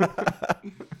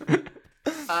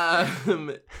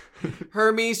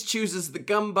 Hermes chooses the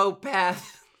gumbo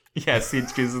path Yes, he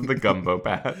chooses the gumbo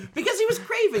path. because he was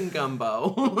craving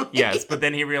gumbo. Yes, but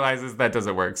then he realizes that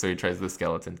doesn't work, so he tries the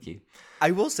skeleton key.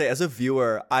 I will say, as a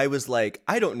viewer, I was like,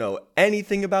 I don't know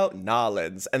anything about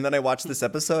Nolans. And then I watched this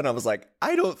episode and I was like,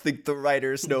 I don't think the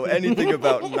writers know anything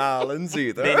about Nolans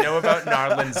either. They know about New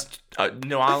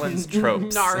Orleans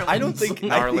tropes. I don't think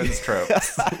Narlands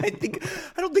tropes.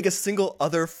 I don't think a single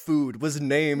other food was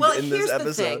named Well, in here's this the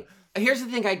episode. thing. Here's the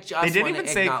thing I just They didn't want even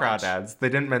to say acknowledge. crawdads. They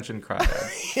didn't mention crawdads.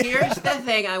 Here's the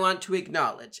thing I want to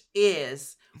acknowledge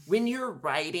is when you're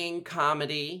writing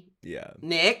comedy, Yeah.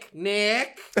 Nick, when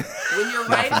you're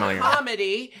writing familiar.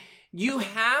 comedy, you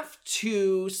have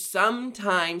to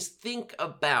sometimes think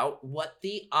about what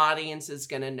the audience is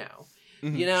going to know.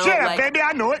 You know, baby,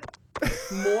 I know it.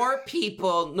 more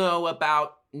people know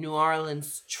about New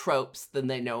Orleans tropes than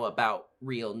they know about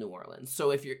real New Orleans.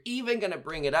 So if you're even going to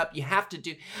bring it up, you have to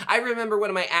do... I remember one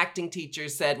of my acting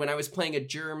teachers said when I was playing a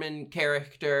German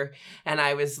character and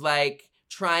I was like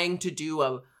trying to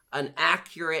do an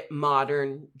accurate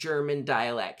modern German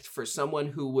dialect for someone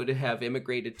who would have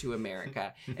immigrated to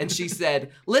America. And she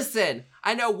said, listen,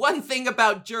 I know one thing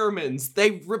about Germans.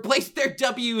 They replaced their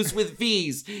W's with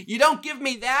V's. You don't give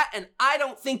me that, and I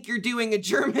don't think you're doing a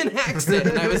German accent.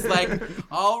 And I was like,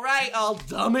 all right, I'll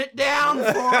dumb it down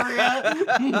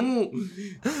for you.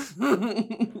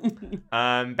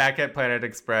 Back at Planet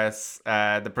Express,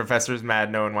 the professor's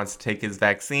mad no one wants to take his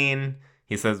vaccine.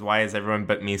 He says, why is everyone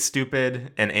but me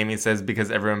stupid? And Amy says, because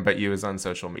everyone but you is on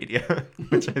social media,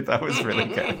 which I thought was really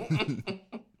good.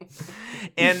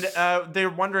 And they're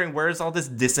wondering, where's all this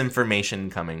disinformation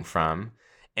coming from?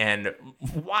 And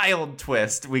wild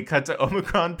twist, we cut to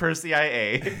Omicron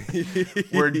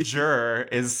Persei, where Jur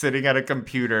is sitting at a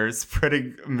computer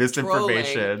spreading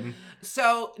misinformation. Trolling.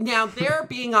 So now they're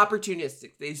being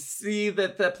opportunistic. They see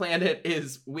that the planet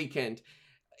is weakened.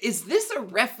 Is this a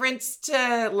reference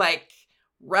to, like,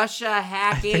 Russia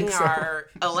hacking so. our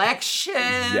election?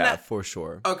 Yeah, for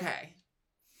sure. Okay.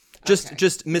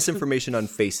 Just misinformation on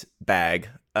face bag.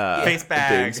 Face being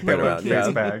bag. spread around. Face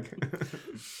Yeah. bag.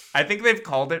 I think they've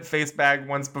called it face bag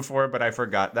once before, but I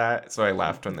forgot that, so I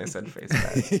laughed when they said face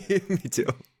bag. Me too.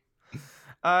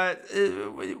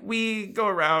 We go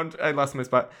around. I lost my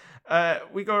spot.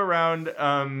 We go around.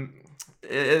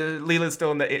 Leela's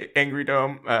still in the Angry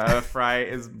Dome. Fry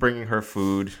is bringing her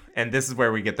food, and this is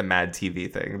where we get the Mad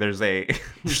TV thing. There's a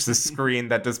screen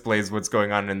that displays what's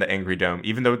going on in the Angry Dome,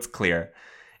 even though it's clear,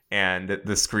 and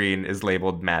the screen is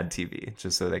labeled Mad TV,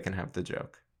 just so they can have the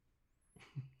joke.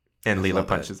 And Leela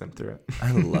punches him through it.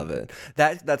 I love it.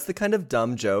 That's the kind of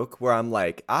dumb joke where I'm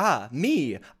like,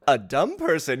 me, a dumb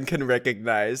person can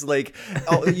recognize. Like,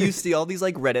 you see all these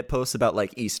like Reddit posts about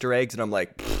like Easter eggs, and I'm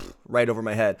like, right over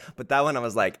my head. But that one, I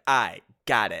was like, I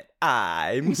got it.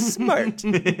 I'm smart.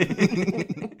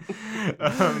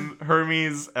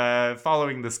 Hermes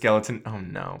following the skeleton. Oh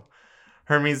no,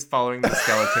 Hermes following the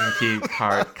skeleton key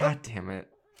card. God damn it.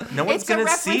 No one's gonna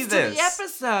see this. To the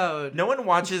episode. No one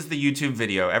watches the YouTube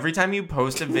video. Every time you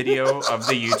post a video of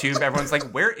the YouTube, everyone's like,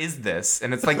 "Where is this?"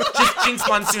 And it's like, just Jinx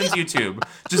Monsoon's YouTube.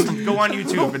 Just go on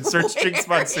YouTube and search Jinx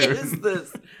Monsoon. Where is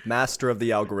this? Master of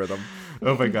the algorithm.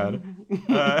 Oh my god.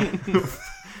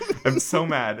 I'm so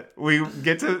mad. We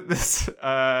get to this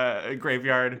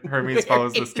graveyard. Hermes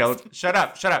follows the skeleton. Shut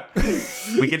up.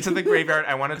 We get to the graveyard.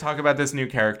 I want to talk about this new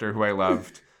character who I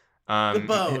loved. The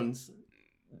bones.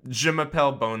 Je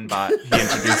m'appelle Bonebot. He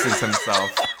introduces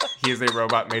himself. He is a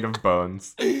robot made of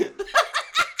bones.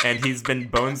 And he's been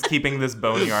bones keeping this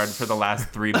boneyard for the last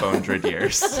 3 bonedred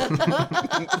years.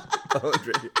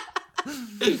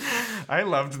 I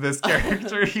loved this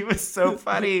character. He was so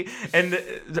funny. And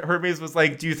Hermes was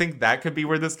like, do you think that could be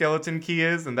where the skeleton key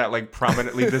is? And that like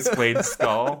prominently displayed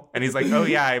skull. And he's like, oh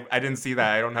yeah, I didn't see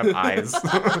that. I don't have eyes.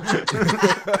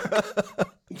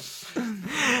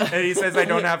 And he says, I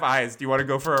don't have eyes. Do you want to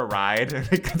go for a ride? And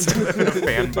it gets in a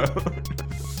fan boat.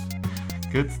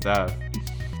 Good stuff.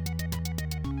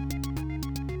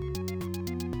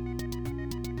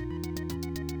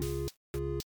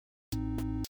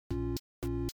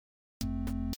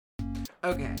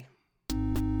 Okay.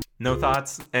 No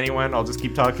thoughts? Anyone? I'll just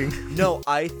keep talking. No,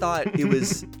 I thought it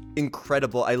was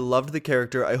incredible. I loved the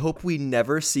character. I hope we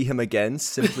never see him again,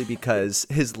 simply because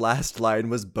his last line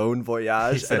was "Bon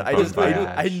voyage," said and I bon just, voyage.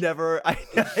 I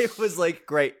was like,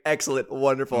 great, excellent,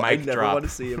 wonderful. I Mic never drop. want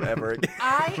to see him ever again.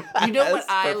 You know what Yes,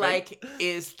 I perfect. like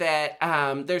is that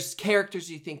there's characters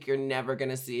you think you're never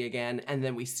gonna see again, and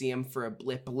then we see them for a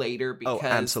blip later because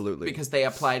absolutely. because they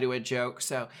apply to a joke.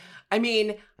 So, I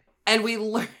mean, and we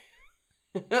learned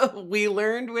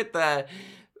with the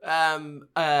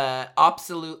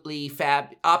obsoletely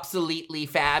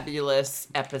fabulous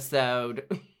episode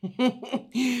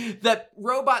that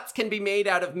robots can be made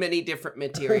out of many different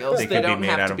materials. They They can be don't made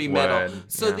have out to of be metal.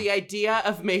 wood, So yeah. the idea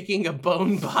of making a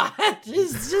bone bot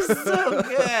is just so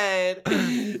good.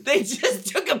 They just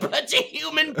took a bunch of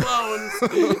human bones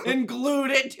and glued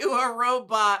it to a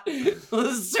robot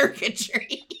with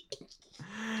circuitry.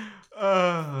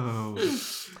 Oh.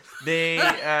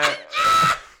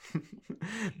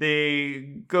 They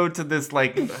go to this,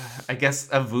 like, I guess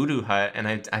a voodoo hut, and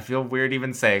I feel weird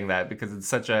even saying that because it's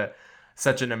such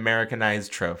an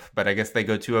Americanized trope, but I guess they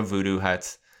go to a voodoo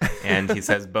hut, and he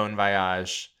says bon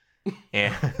voyage,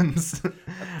 and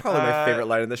Probably my favorite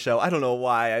line in the show. I don't know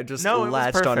why. I just No, it was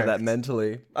latched onto perfect. that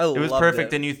mentally. it was loved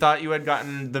perfect, it. and you thought you had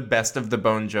gotten the best of the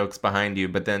bone jokes behind you,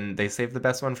 but then they saved the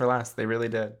best one for last. They really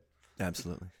did.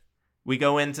 Absolutely. We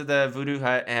go into the voodoo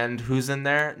hut, and who's in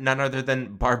there? None other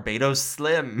than Barbados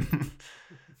Slim.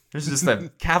 There's just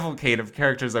a cavalcade of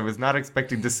characters I was not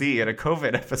expecting to see in a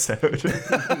COVID episode.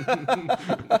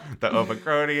 The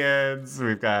Omicronians,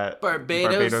 we've got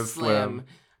Barbados Slim.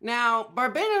 Now,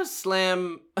 Barbados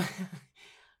Slim,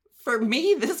 for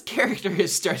me, this character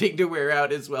is starting to wear out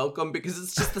his welcome because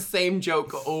it's just the same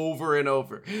joke over and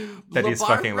over. That he's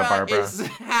fucking LaBarbara. is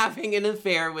having an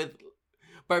affair with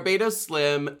Barbados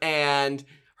Slim, and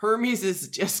Hermes is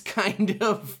just kind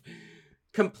of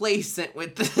complacent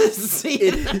with this.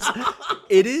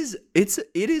 It is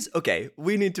okay.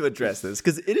 We need to address this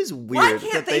because it is weird. Why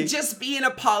can't that they just be in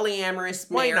a polyamorous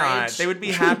Why marriage? not? They would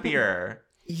be happier.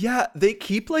 Yeah, they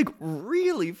keep like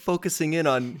really focusing in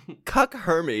on cuck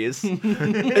Hermes,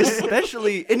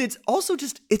 especially, and it's also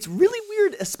just, it's really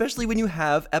weird, especially when you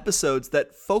have episodes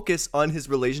that focus on his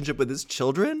relationship with his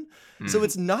children. So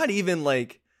it's not even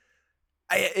like,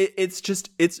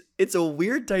 it's a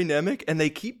weird dynamic, and they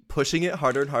keep pushing it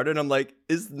harder and harder. And I'm like,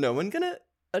 is no one gonna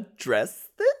address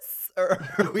this, or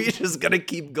are we just gonna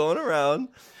keep going around?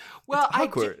 Well, It's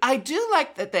awkward. I do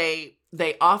like that they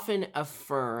often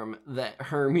affirm that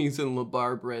Hermes and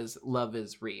LaBarbara's love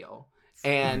is real.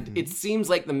 And it seems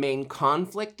like the main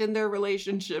conflict in their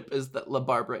relationship is that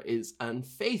LaBarbara is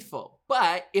unfaithful.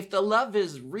 But if the love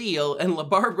is real and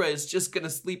LaBarbara is just going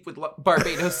to sleep with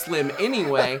Barbados Slim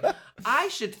anyway, I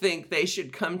should think they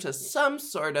should come to some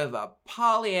sort of a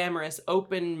polyamorous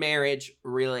open marriage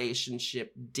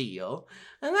relationship deal.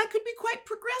 And that could be quite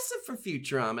progressive for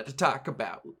Futurama to talk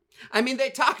about. I mean,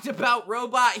 they talked about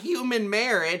robot-human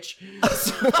marriage.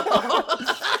 So...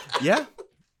 Yeah.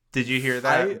 Did you hear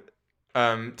that?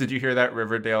 Did you hear that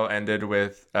Riverdale ended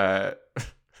with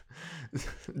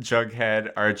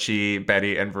Jughead, Archie,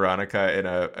 Betty, and Veronica in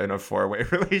a 4-way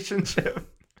relationship.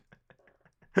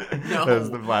 No. That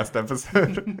was the last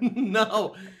episode.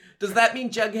 No. Does that mean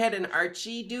Jughead and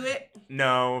Archie do it?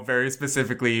 No, very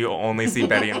specifically, you only see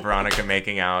Betty and Veronica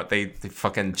making out. They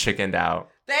fucking chickened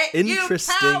out. Thank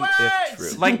Interesting you, if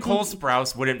cowards! true. Like Cole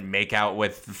Sprouse wouldn't make out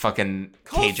with fucking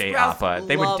Cole KJ Sprouse Apa.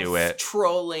 They would do loves it.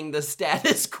 trolling the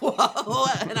status quo,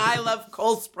 and I love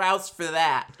Cole Sprouse for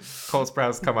that. Cole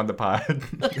Sprouse, come on the pod.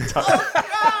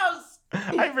 Sprouse!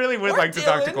 I really would Or like to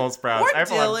talk to Dylan. Cole Sprouse. Or I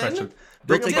have a lot of Dylan. questions.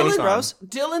 Bring Bring him him Cole both on. Sprouse.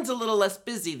 Dylan's a little less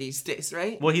busy these days,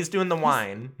 right? Well, he's doing the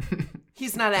wine.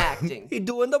 He's not acting. He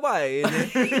doing the wine.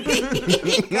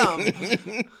 Come.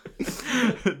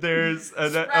 There's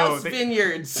Sprouse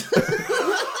Vineyards.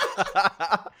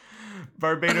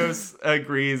 Barbados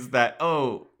agrees that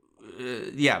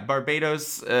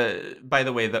Barbados. By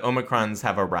the way, the Omicrons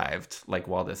have arrived. Like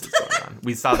while this is going on,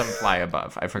 we saw them fly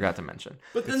above. I forgot to mention.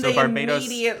 But then So they Barbados-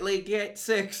 immediately get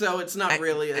sick, so it's not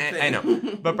really a thing. I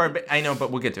know,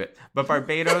 but we'll get to it. But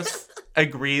Barbados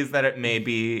agrees that it may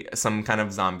be some kind of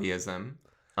zombieism.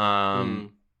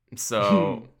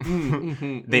 So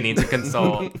they need to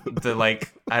consult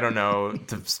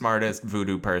the smartest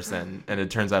voodoo person, and it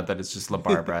turns out that it's just La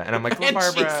Barbara. And I'm like, La And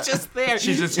Barbara, she's just there.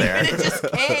 She's just there. And it just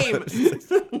came.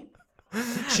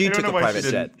 She don't took know a why private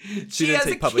she jet. didn't- She didn't has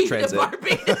take a public key to transit.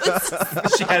 Barbados.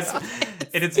 She has,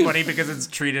 and it's funny because it's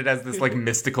treated as this like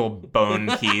mystical bone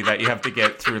key that you have to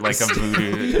get through like a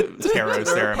voodoo tarot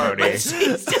ceremony.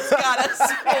 She's just got a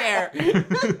spare.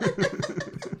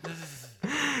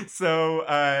 So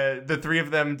the three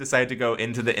of them decide to go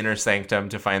into the inner sanctum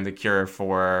to find the cure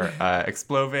for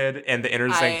Explovid, and the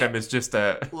inner sanctum is just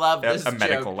love this a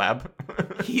medical joke. lab.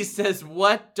 He says,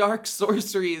 "What dark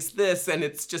sorcery is this?" And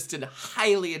it's just a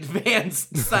highly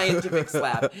advanced scientific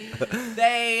lab.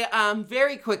 They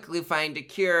very quickly find a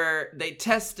cure. They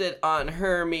test it on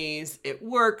Hermes. It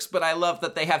works, but I love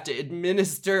that they have to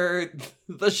administer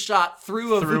the shot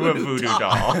through a voodoo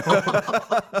doll.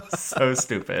 So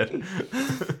stupid.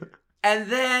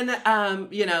 And then,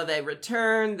 they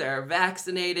return. They're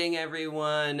vaccinating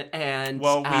everyone, and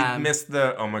Well, we missed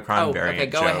the Omicron variant. okay,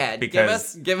 go joke ahead.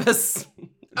 Because Give us. the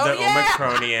Oh, yeah!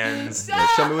 Omicronians. Yeah,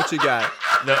 show me what you got.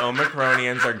 The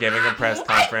Omicronians are giving a press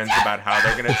conference about how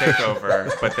they're going to take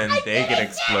over, but then they get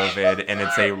Explovid, and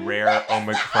it's a rare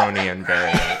Omicronian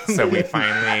variant. So we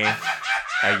finally,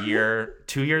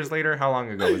 2 years later, how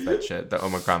long ago was that shit? The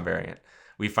Omicron variant.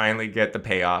 We finally get the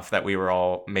payoff that we were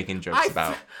all making jokes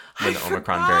about when the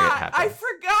Omicron variant happened. I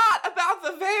forgot about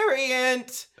the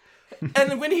variant.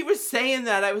 And when he was saying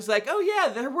that, I was like, oh yeah,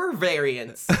 there were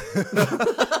variants.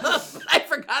 I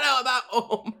forgot all about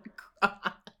Omicron.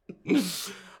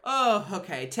 Oh,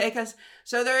 okay. Take us.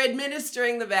 So they're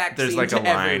administering the vaccine. There's like to a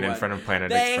line everyone. in front of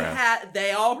Planet Express.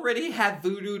 They already have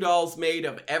voodoo dolls made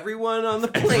of everyone on the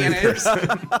planet.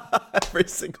 Every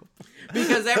single.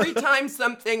 Because every time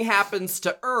something happens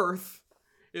to Earth,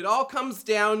 it all comes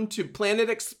down to Planet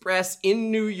Express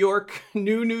in New York,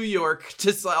 New York,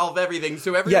 to solve everything.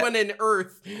 So everyone in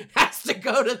Earth has to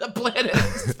go to the Planet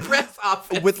Express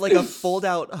office. With like a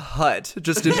fold-out hut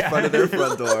just in front of their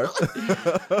front door.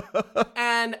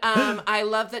 And I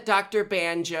love that Dr.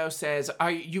 Banjo says,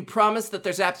 you promise that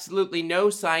there's absolutely no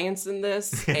science in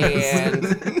this? And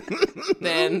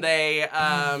then they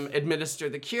administer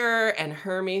the cure, and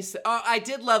Hermes... Oh, I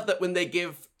did love that when they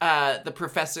give the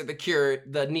professor the cure,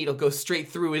 the needle goes straight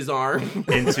through his arm.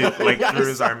 Through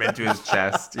his arm into his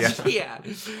chest. Yeah.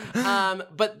 Yeah.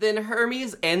 But then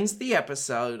Hermes ends the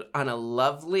episode on a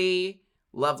lovely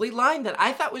line that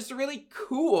I thought was really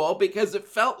cool because it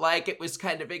felt like it was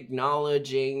kind of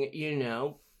acknowledging,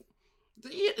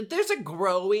 there's a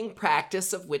growing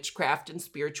practice of witchcraft and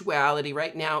spirituality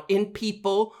right now in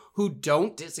people who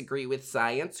don't disagree with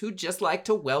science, who just like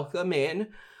to welcome in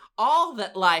all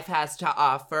that life has to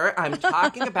offer. I'm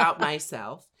talking about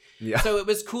myself. Yeah. So it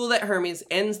was cool that Hermes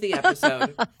ends the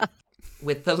episode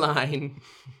with the line,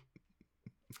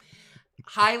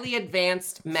 highly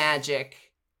advanced magic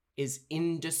is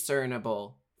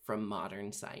indiscernible from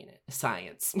modern science.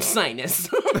 Sinus.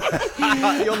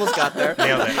 You almost got there.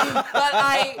 Nailed it.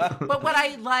 But what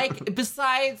I like,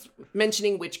 besides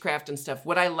mentioning witchcraft and stuff,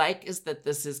 what I like is that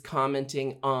this is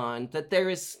commenting on that there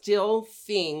is still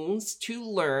things to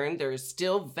learn. There is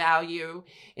still value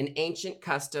in ancient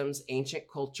customs, ancient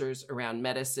cultures around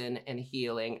medicine and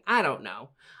healing. I don't know.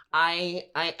 I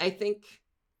think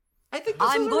this is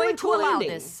I'm a going really to cool allow ending.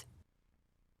 this.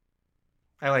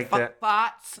 I liked it.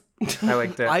 Thoughts? I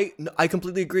liked it. I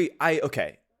completely agree. I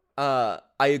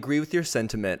agree with your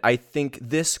sentiment. I think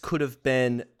this could have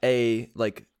been I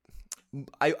don't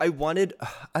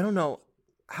know.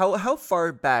 how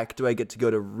far back do I get to go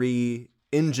to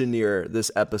re-engineer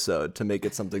this episode to make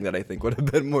it something that I think would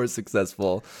have been more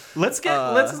successful? What's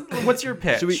your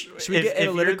pitch? Should we get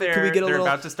analytical? If Can we get a they're little...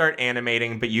 about to start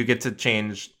animating, but you get to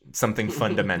change something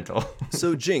fundamental.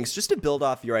 So Jinx, just to build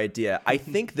off your idea, I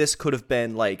think this could have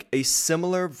been like a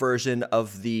similar version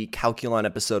of the Calculon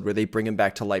episode where they bring him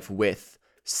back to life with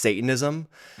Satanism,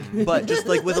 but just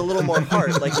like with a little more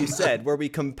heart, like you said, where we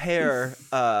compare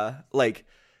like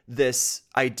this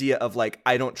idea of like,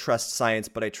 I don't trust science,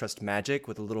 but I trust magic,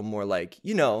 with a little more like,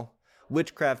 you know,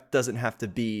 witchcraft doesn't have to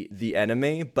be the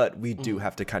enemy, but we do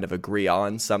have to kind of agree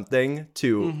on something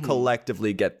to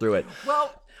collectively get through it.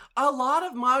 Well, a lot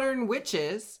of modern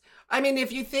witches, I mean,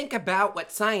 if you think about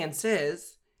what science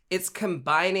is, it's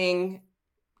combining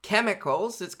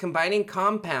chemicals, it's combining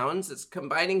compounds, it's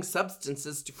combining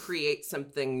substances to create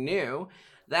something new.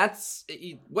 That's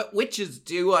what witches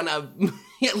do on a,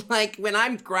 like when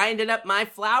I'm grinding up my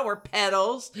flower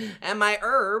petals and my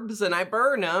herbs and I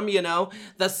burn them, you know,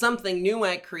 the something new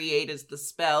I create is the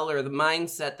spell or the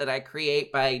mindset that I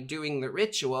create by doing the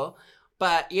ritual.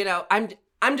 But, you know, I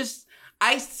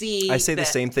say the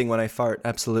same thing when I fart.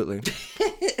 Absolutely.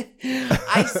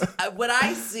 What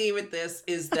I see with this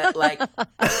is that, like,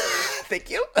 thank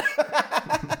you.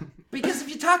 Because if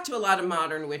you talk to a lot of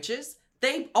modern witches,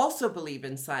 they also believe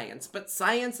in science, but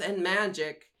science and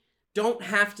magic don't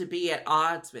have to be at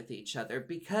odds with each other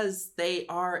because they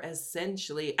are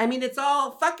essentially, I mean, it's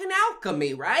all fucking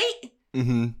alchemy, right?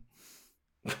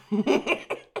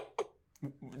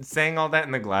 Saying all that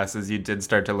in the glasses, you did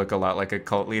start to look a lot like a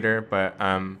cult leader, but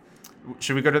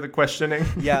should we go to the questioning?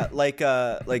 Yeah, like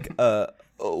wizard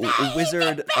Willy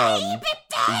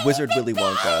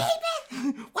Wonka.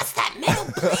 What's that middle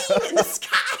plane in the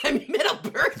sky? Middle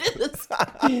bird in the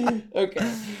sky.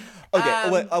 Okay.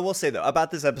 What I will say though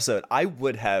about this episode, I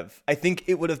think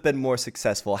it would have been more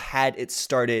successful had it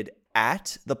started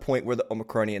at the point where the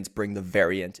Omicronians bring the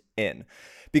variant in.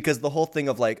 Because the whole thing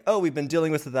of like, oh, we've been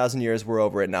dealing with 1,000 years, we're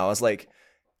over it now. I was like,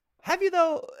 have you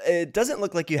though? It doesn't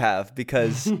look like you have,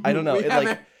 because I don't know.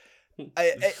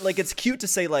 It's cute to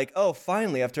say like, oh,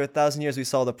 finally after 1,000 years we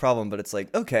solved the problem, but it's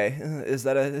like, okay, is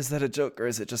that a joke or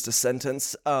is it just a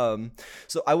sentence? So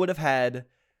I would have had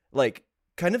like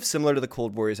kind of similar to the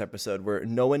Cold Warriors episode where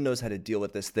no one knows how to deal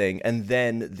with this thing, and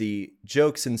then the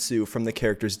jokes ensue from the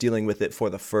characters dealing with it for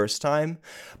the first time.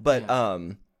 But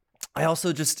I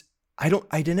also just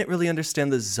I didn't really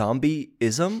understand the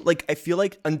zombie-ism. Like, I feel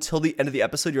like until the end of the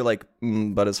episode, you're like,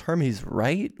 but is Hermes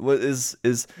right? What is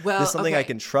this something I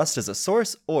can trust as a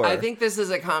source? Or I think this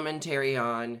is a commentary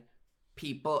on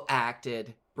people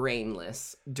acted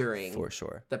brainless during for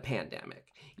sure the pandemic.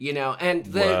 You know, and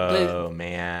the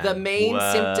main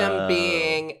symptom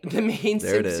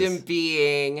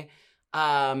being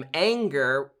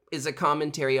anger is a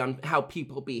commentary on how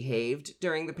people behaved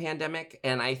during the pandemic.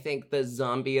 And I think the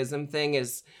zombieism thing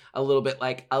is a little bit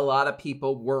like a lot of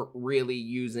people weren't really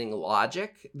using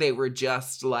logic. They were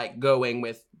just like going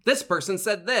with, this person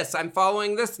said this, I'm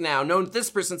following this now. No, this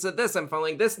person said this, I'm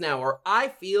following this now. Or I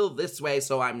feel this way,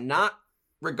 so I'm not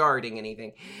regarding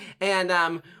anything.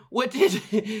 And what did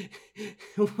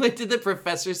the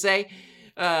professor say?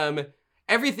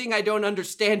 Everything I don't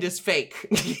understand is fake.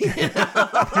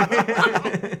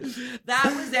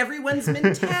 That was everyone's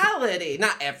mentality.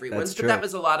 Not everyone's, but that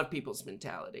was a lot of people's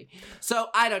mentality. So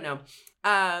I don't know.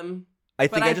 I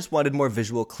think I just wanted more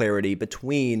visual clarity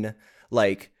between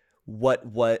like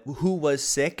who was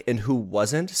sick and who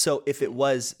wasn't. So if it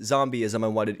was zombieism, I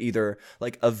wanted either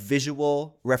like a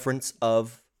visual reference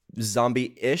of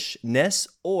zombie-ishness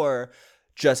or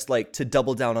just like to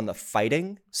double down on the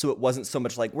fighting, so it wasn't so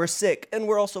much like we're sick and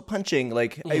we're also punching.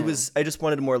 Like I just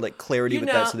wanted more like clarity with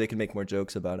that, so they could make more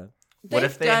jokes about it. What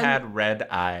if they had red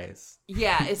eyes?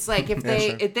 Yeah, it's like if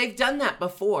they've done that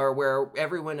before, where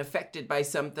everyone affected by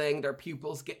something, their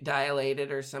pupils get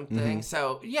dilated or something. Mm-hmm.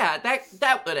 So yeah,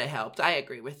 that would have helped. I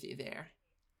agree with you there.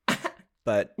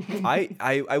 But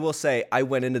I will say, I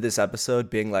went into this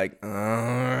episode being like, all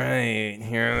right,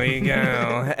 here we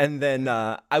go. And then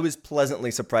I was pleasantly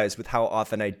surprised with how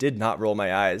often I did not roll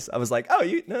my eyes. I was like, oh,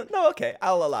 no, okay,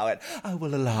 I'll allow it. I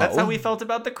will allow. That's how we felt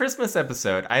about the Christmas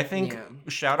episode. I think,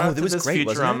 shout out to this great,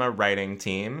 Futurama writing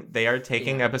team. They are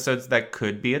taking episodes that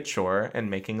could be a chore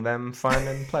and making them fun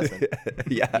and pleasant.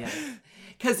 Yeah.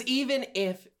 Because even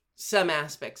if some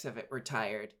aspects of it were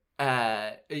tired,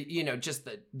 just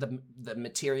the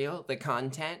material, the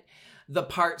content, the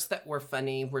parts that were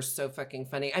funny were so fucking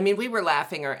funny. I mean, we were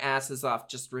laughing our asses off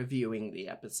just reviewing the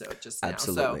episode just now.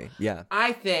 Absolutely, so yeah.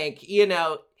 I think,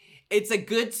 it's a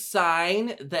good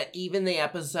sign that even the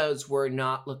episodes we're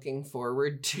not looking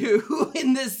forward to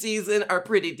in this season are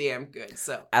pretty damn good.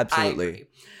 So Absolutely. I agree.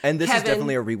 And this is Kevin-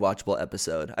 definitely a rewatchable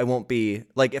episode. I won't be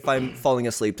like if I'm falling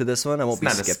asleep to this one, I won't be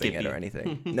not a skipping it skippy. or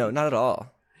anything. No, not at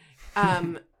all.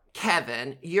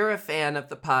 Kevin, you're a fan of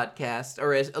the podcast,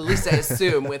 or at least I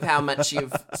assume with how much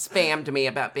you've spammed me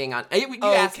about being on. You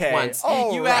asked once.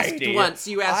 You asked Alrighty. once.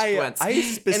 You asked once. I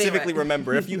specifically Anyway.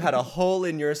 remember if you had a hole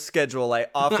in your schedule, I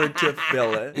offered to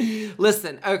fill it.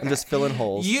 Listen, okay. I'm just filling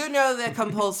holes. You know the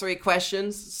compulsory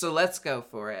questions, so let's go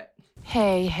for it.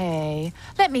 Hey,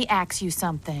 let me ask you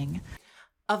something.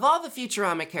 Of all the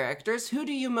Futurama characters, who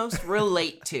do you most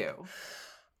relate to?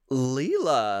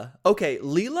 Leela. Okay,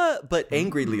 Leela, but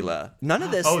angry Leela. None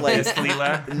of this Oh, like this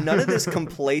Leela. none of this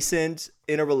complacent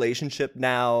in a relationship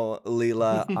now,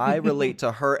 Leela. I relate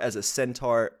to her as a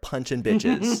centaur punching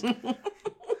bitches.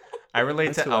 I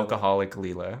relate to who I want. alcoholic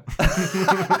Leela.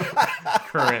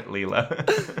 Current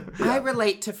Leela. I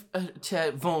relate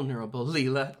to vulnerable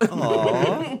Leela.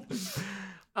 Aww.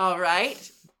 All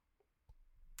right.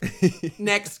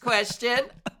 Next question.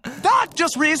 That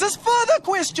just raises further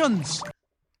questions.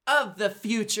 Of the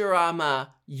Futurama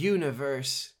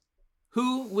universe,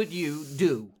 who would you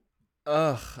do?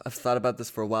 Ugh, I've thought about this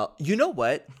for a while. You know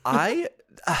what?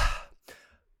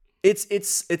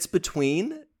 It's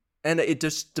between, and it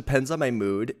just depends on my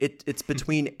mood. It's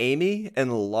between Amy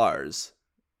and Lars.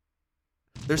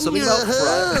 There's something about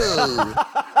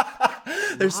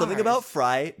Fry. There's something about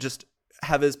Fry. Just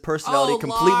have his personality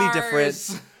completely Lars.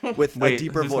 different with a Wait,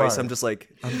 deeper who's voice. Lars? I'm just like,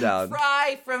 I'm down.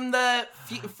 Fry from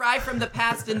the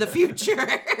past and the future.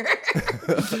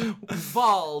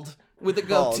 Bald with a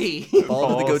goatee.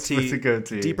 Bald with a Balls goatee, with a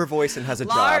goatee. deeper voice, and has a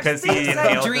Lars Because he thinks I'm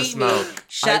inhaled the dreamy. smoke.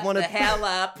 Shut I wanna- the hell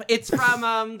up. It's from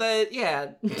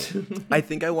I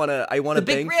think I wanna The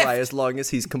Big bang Fry Rift. as long as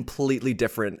he's completely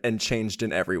different and changed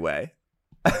in every way.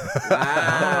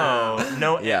 Wow. Oh,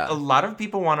 no, Yeah. a lot of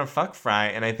people want to fuck Fry,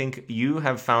 and I think you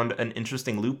have found an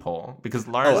interesting loophole because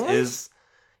Lars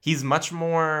he's much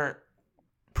more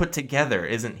put together,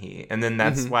 isn't he? And then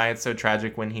that's why it's so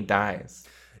tragic when he dies.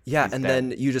 Yeah, He's and dead.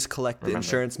 then you just collect the Remember.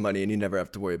 insurance money and you never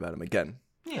have to worry about him again.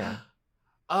 Yeah.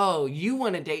 Oh, you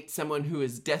want to date someone who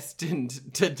is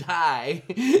destined to die.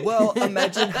 Well,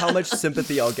 imagine how much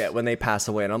sympathy I'll get when they pass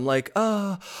away, and I'm like,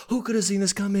 who could have seen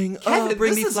this coming? Kevin,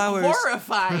 Bring this me is flowers.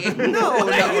 horrifying. No,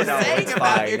 What are you saying it's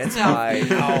about fine. It's yourself? fine.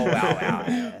 Oh,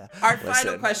 wow. Our final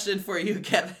Listen. question for you,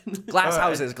 Kevin. Glass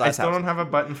houses, I glass still don't houses. have a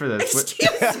button for this.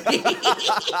 Excuse me.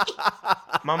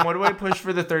 Mom, what do I push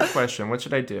for the third question? What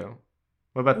should I do?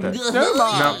 What about this? No,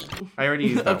 No, I already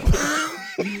used that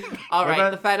one. All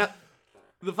right, about-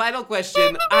 the final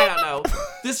question. I don't know.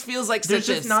 This feels like There's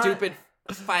such a just not- stupid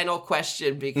final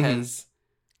question because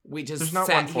we There's just not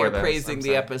sat one for here this, praising I'm the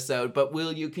sorry. episode. But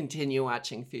will you continue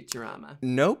watching Futurama?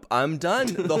 Nope, I'm done.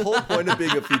 The whole point of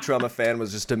being a Futurama fan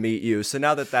was just to meet you. So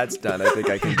now that that's done, I think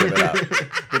I can give it up.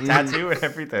 The tattoo and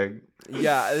everything.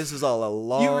 Yeah, this is all a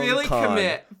long You really con.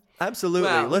 commit. Absolutely.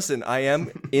 Wow. Listen, I am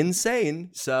insane,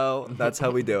 so that's how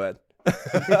we do it.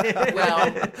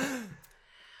 Well,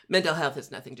 mental health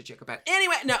is nothing to joke about.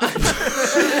 Anyway, no.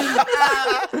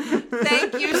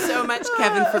 Thank you so much,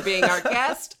 Kevin, for being our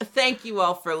guest. Thank you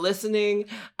all for listening.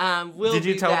 Did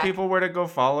you be tell back. people where to go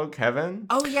follow Kevin?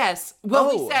 Oh yes. Well,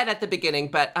 Oh. we said at the beginning,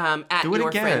 but at Do it your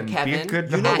again. friend Be a Kevin,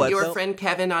 good You know at what, your though? friend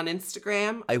Kevin on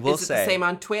Instagram. I will Is it say- the same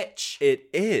on Twitch? It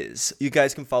is. You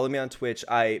guys can follow me on Twitch.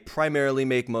 I primarily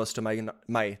make most of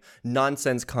my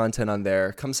nonsense content on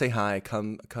there. Come say hi.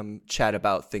 Come chat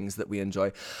about things that we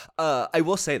enjoy. I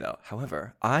will say though,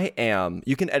 however, I am.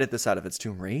 You can edit this out if it's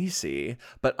too racy,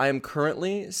 but I am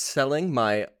currently selling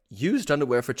my used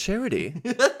underwear for charity.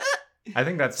 I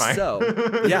think that's fine. So,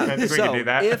 yeah. I think we so can do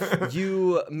that. if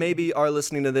you maybe are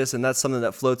listening to this and that's something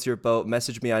that floats your boat,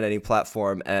 message me on any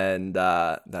platform, and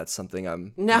that's something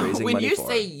I'm No, raising when money you for.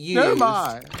 say used, No,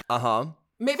 my.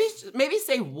 maybe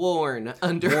say worn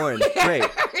underwear. Worn, great.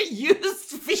 Used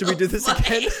feels Should we do this like...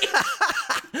 again?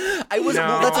 I was. No.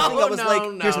 Well, that's the thing. I was No, like,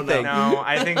 no, here's the no, thing. No,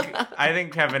 I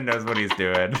think Kevin knows what he's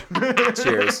doing.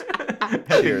 Cheers. I think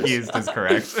Cheers. used is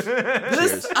correct.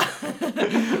 Cheers.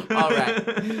 All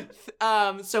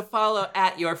right. So follow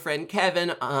at your friend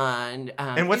Kevin on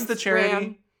And what's the Instagram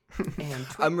charity? and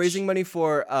I'm Twitch. raising money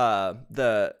for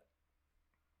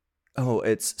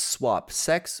it's SWAP,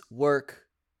 Sex Work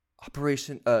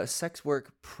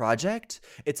Project.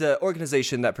 It's an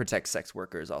organization that protects sex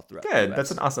workers all throughout the Good. US.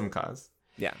 That's an awesome cause.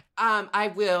 Yeah. I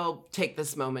will take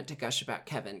this moment to gush about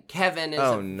Kevin. Kevin is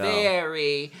Oh, a no.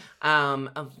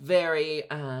 very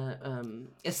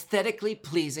aesthetically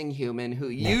pleasing human who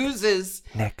uses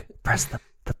Nick, press the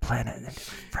planet.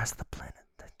 Press the planet.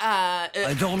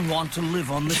 I don't want to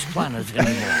live on this planet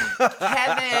anymore.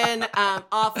 Kevin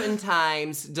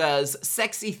oftentimes does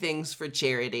sexy things for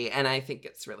charity, and I think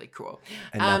it's really cool.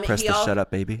 And now press the shut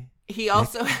up, baby. He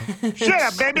also Shut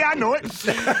up, baby, I know it.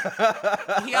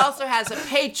 he also has a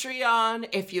Patreon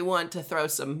if you want to throw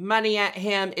some money at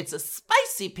him. It's a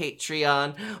spicy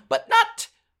Patreon, but not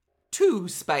too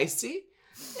spicy.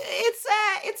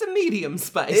 It's a medium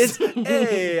spice. It's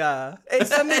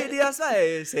a media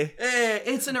spicy.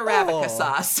 It's an Arabica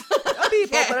sauce.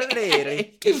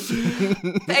 Yay.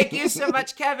 Thank you so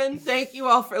much, Kevin. Thank you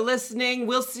all for listening.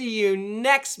 We'll see you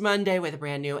next Monday with a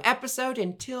brand new episode.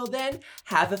 Until then,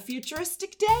 have a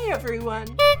futuristic day,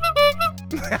 everyone.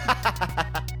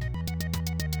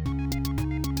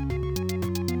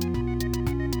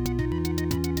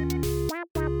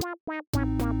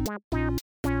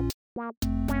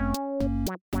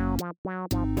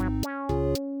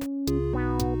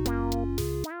 Wow.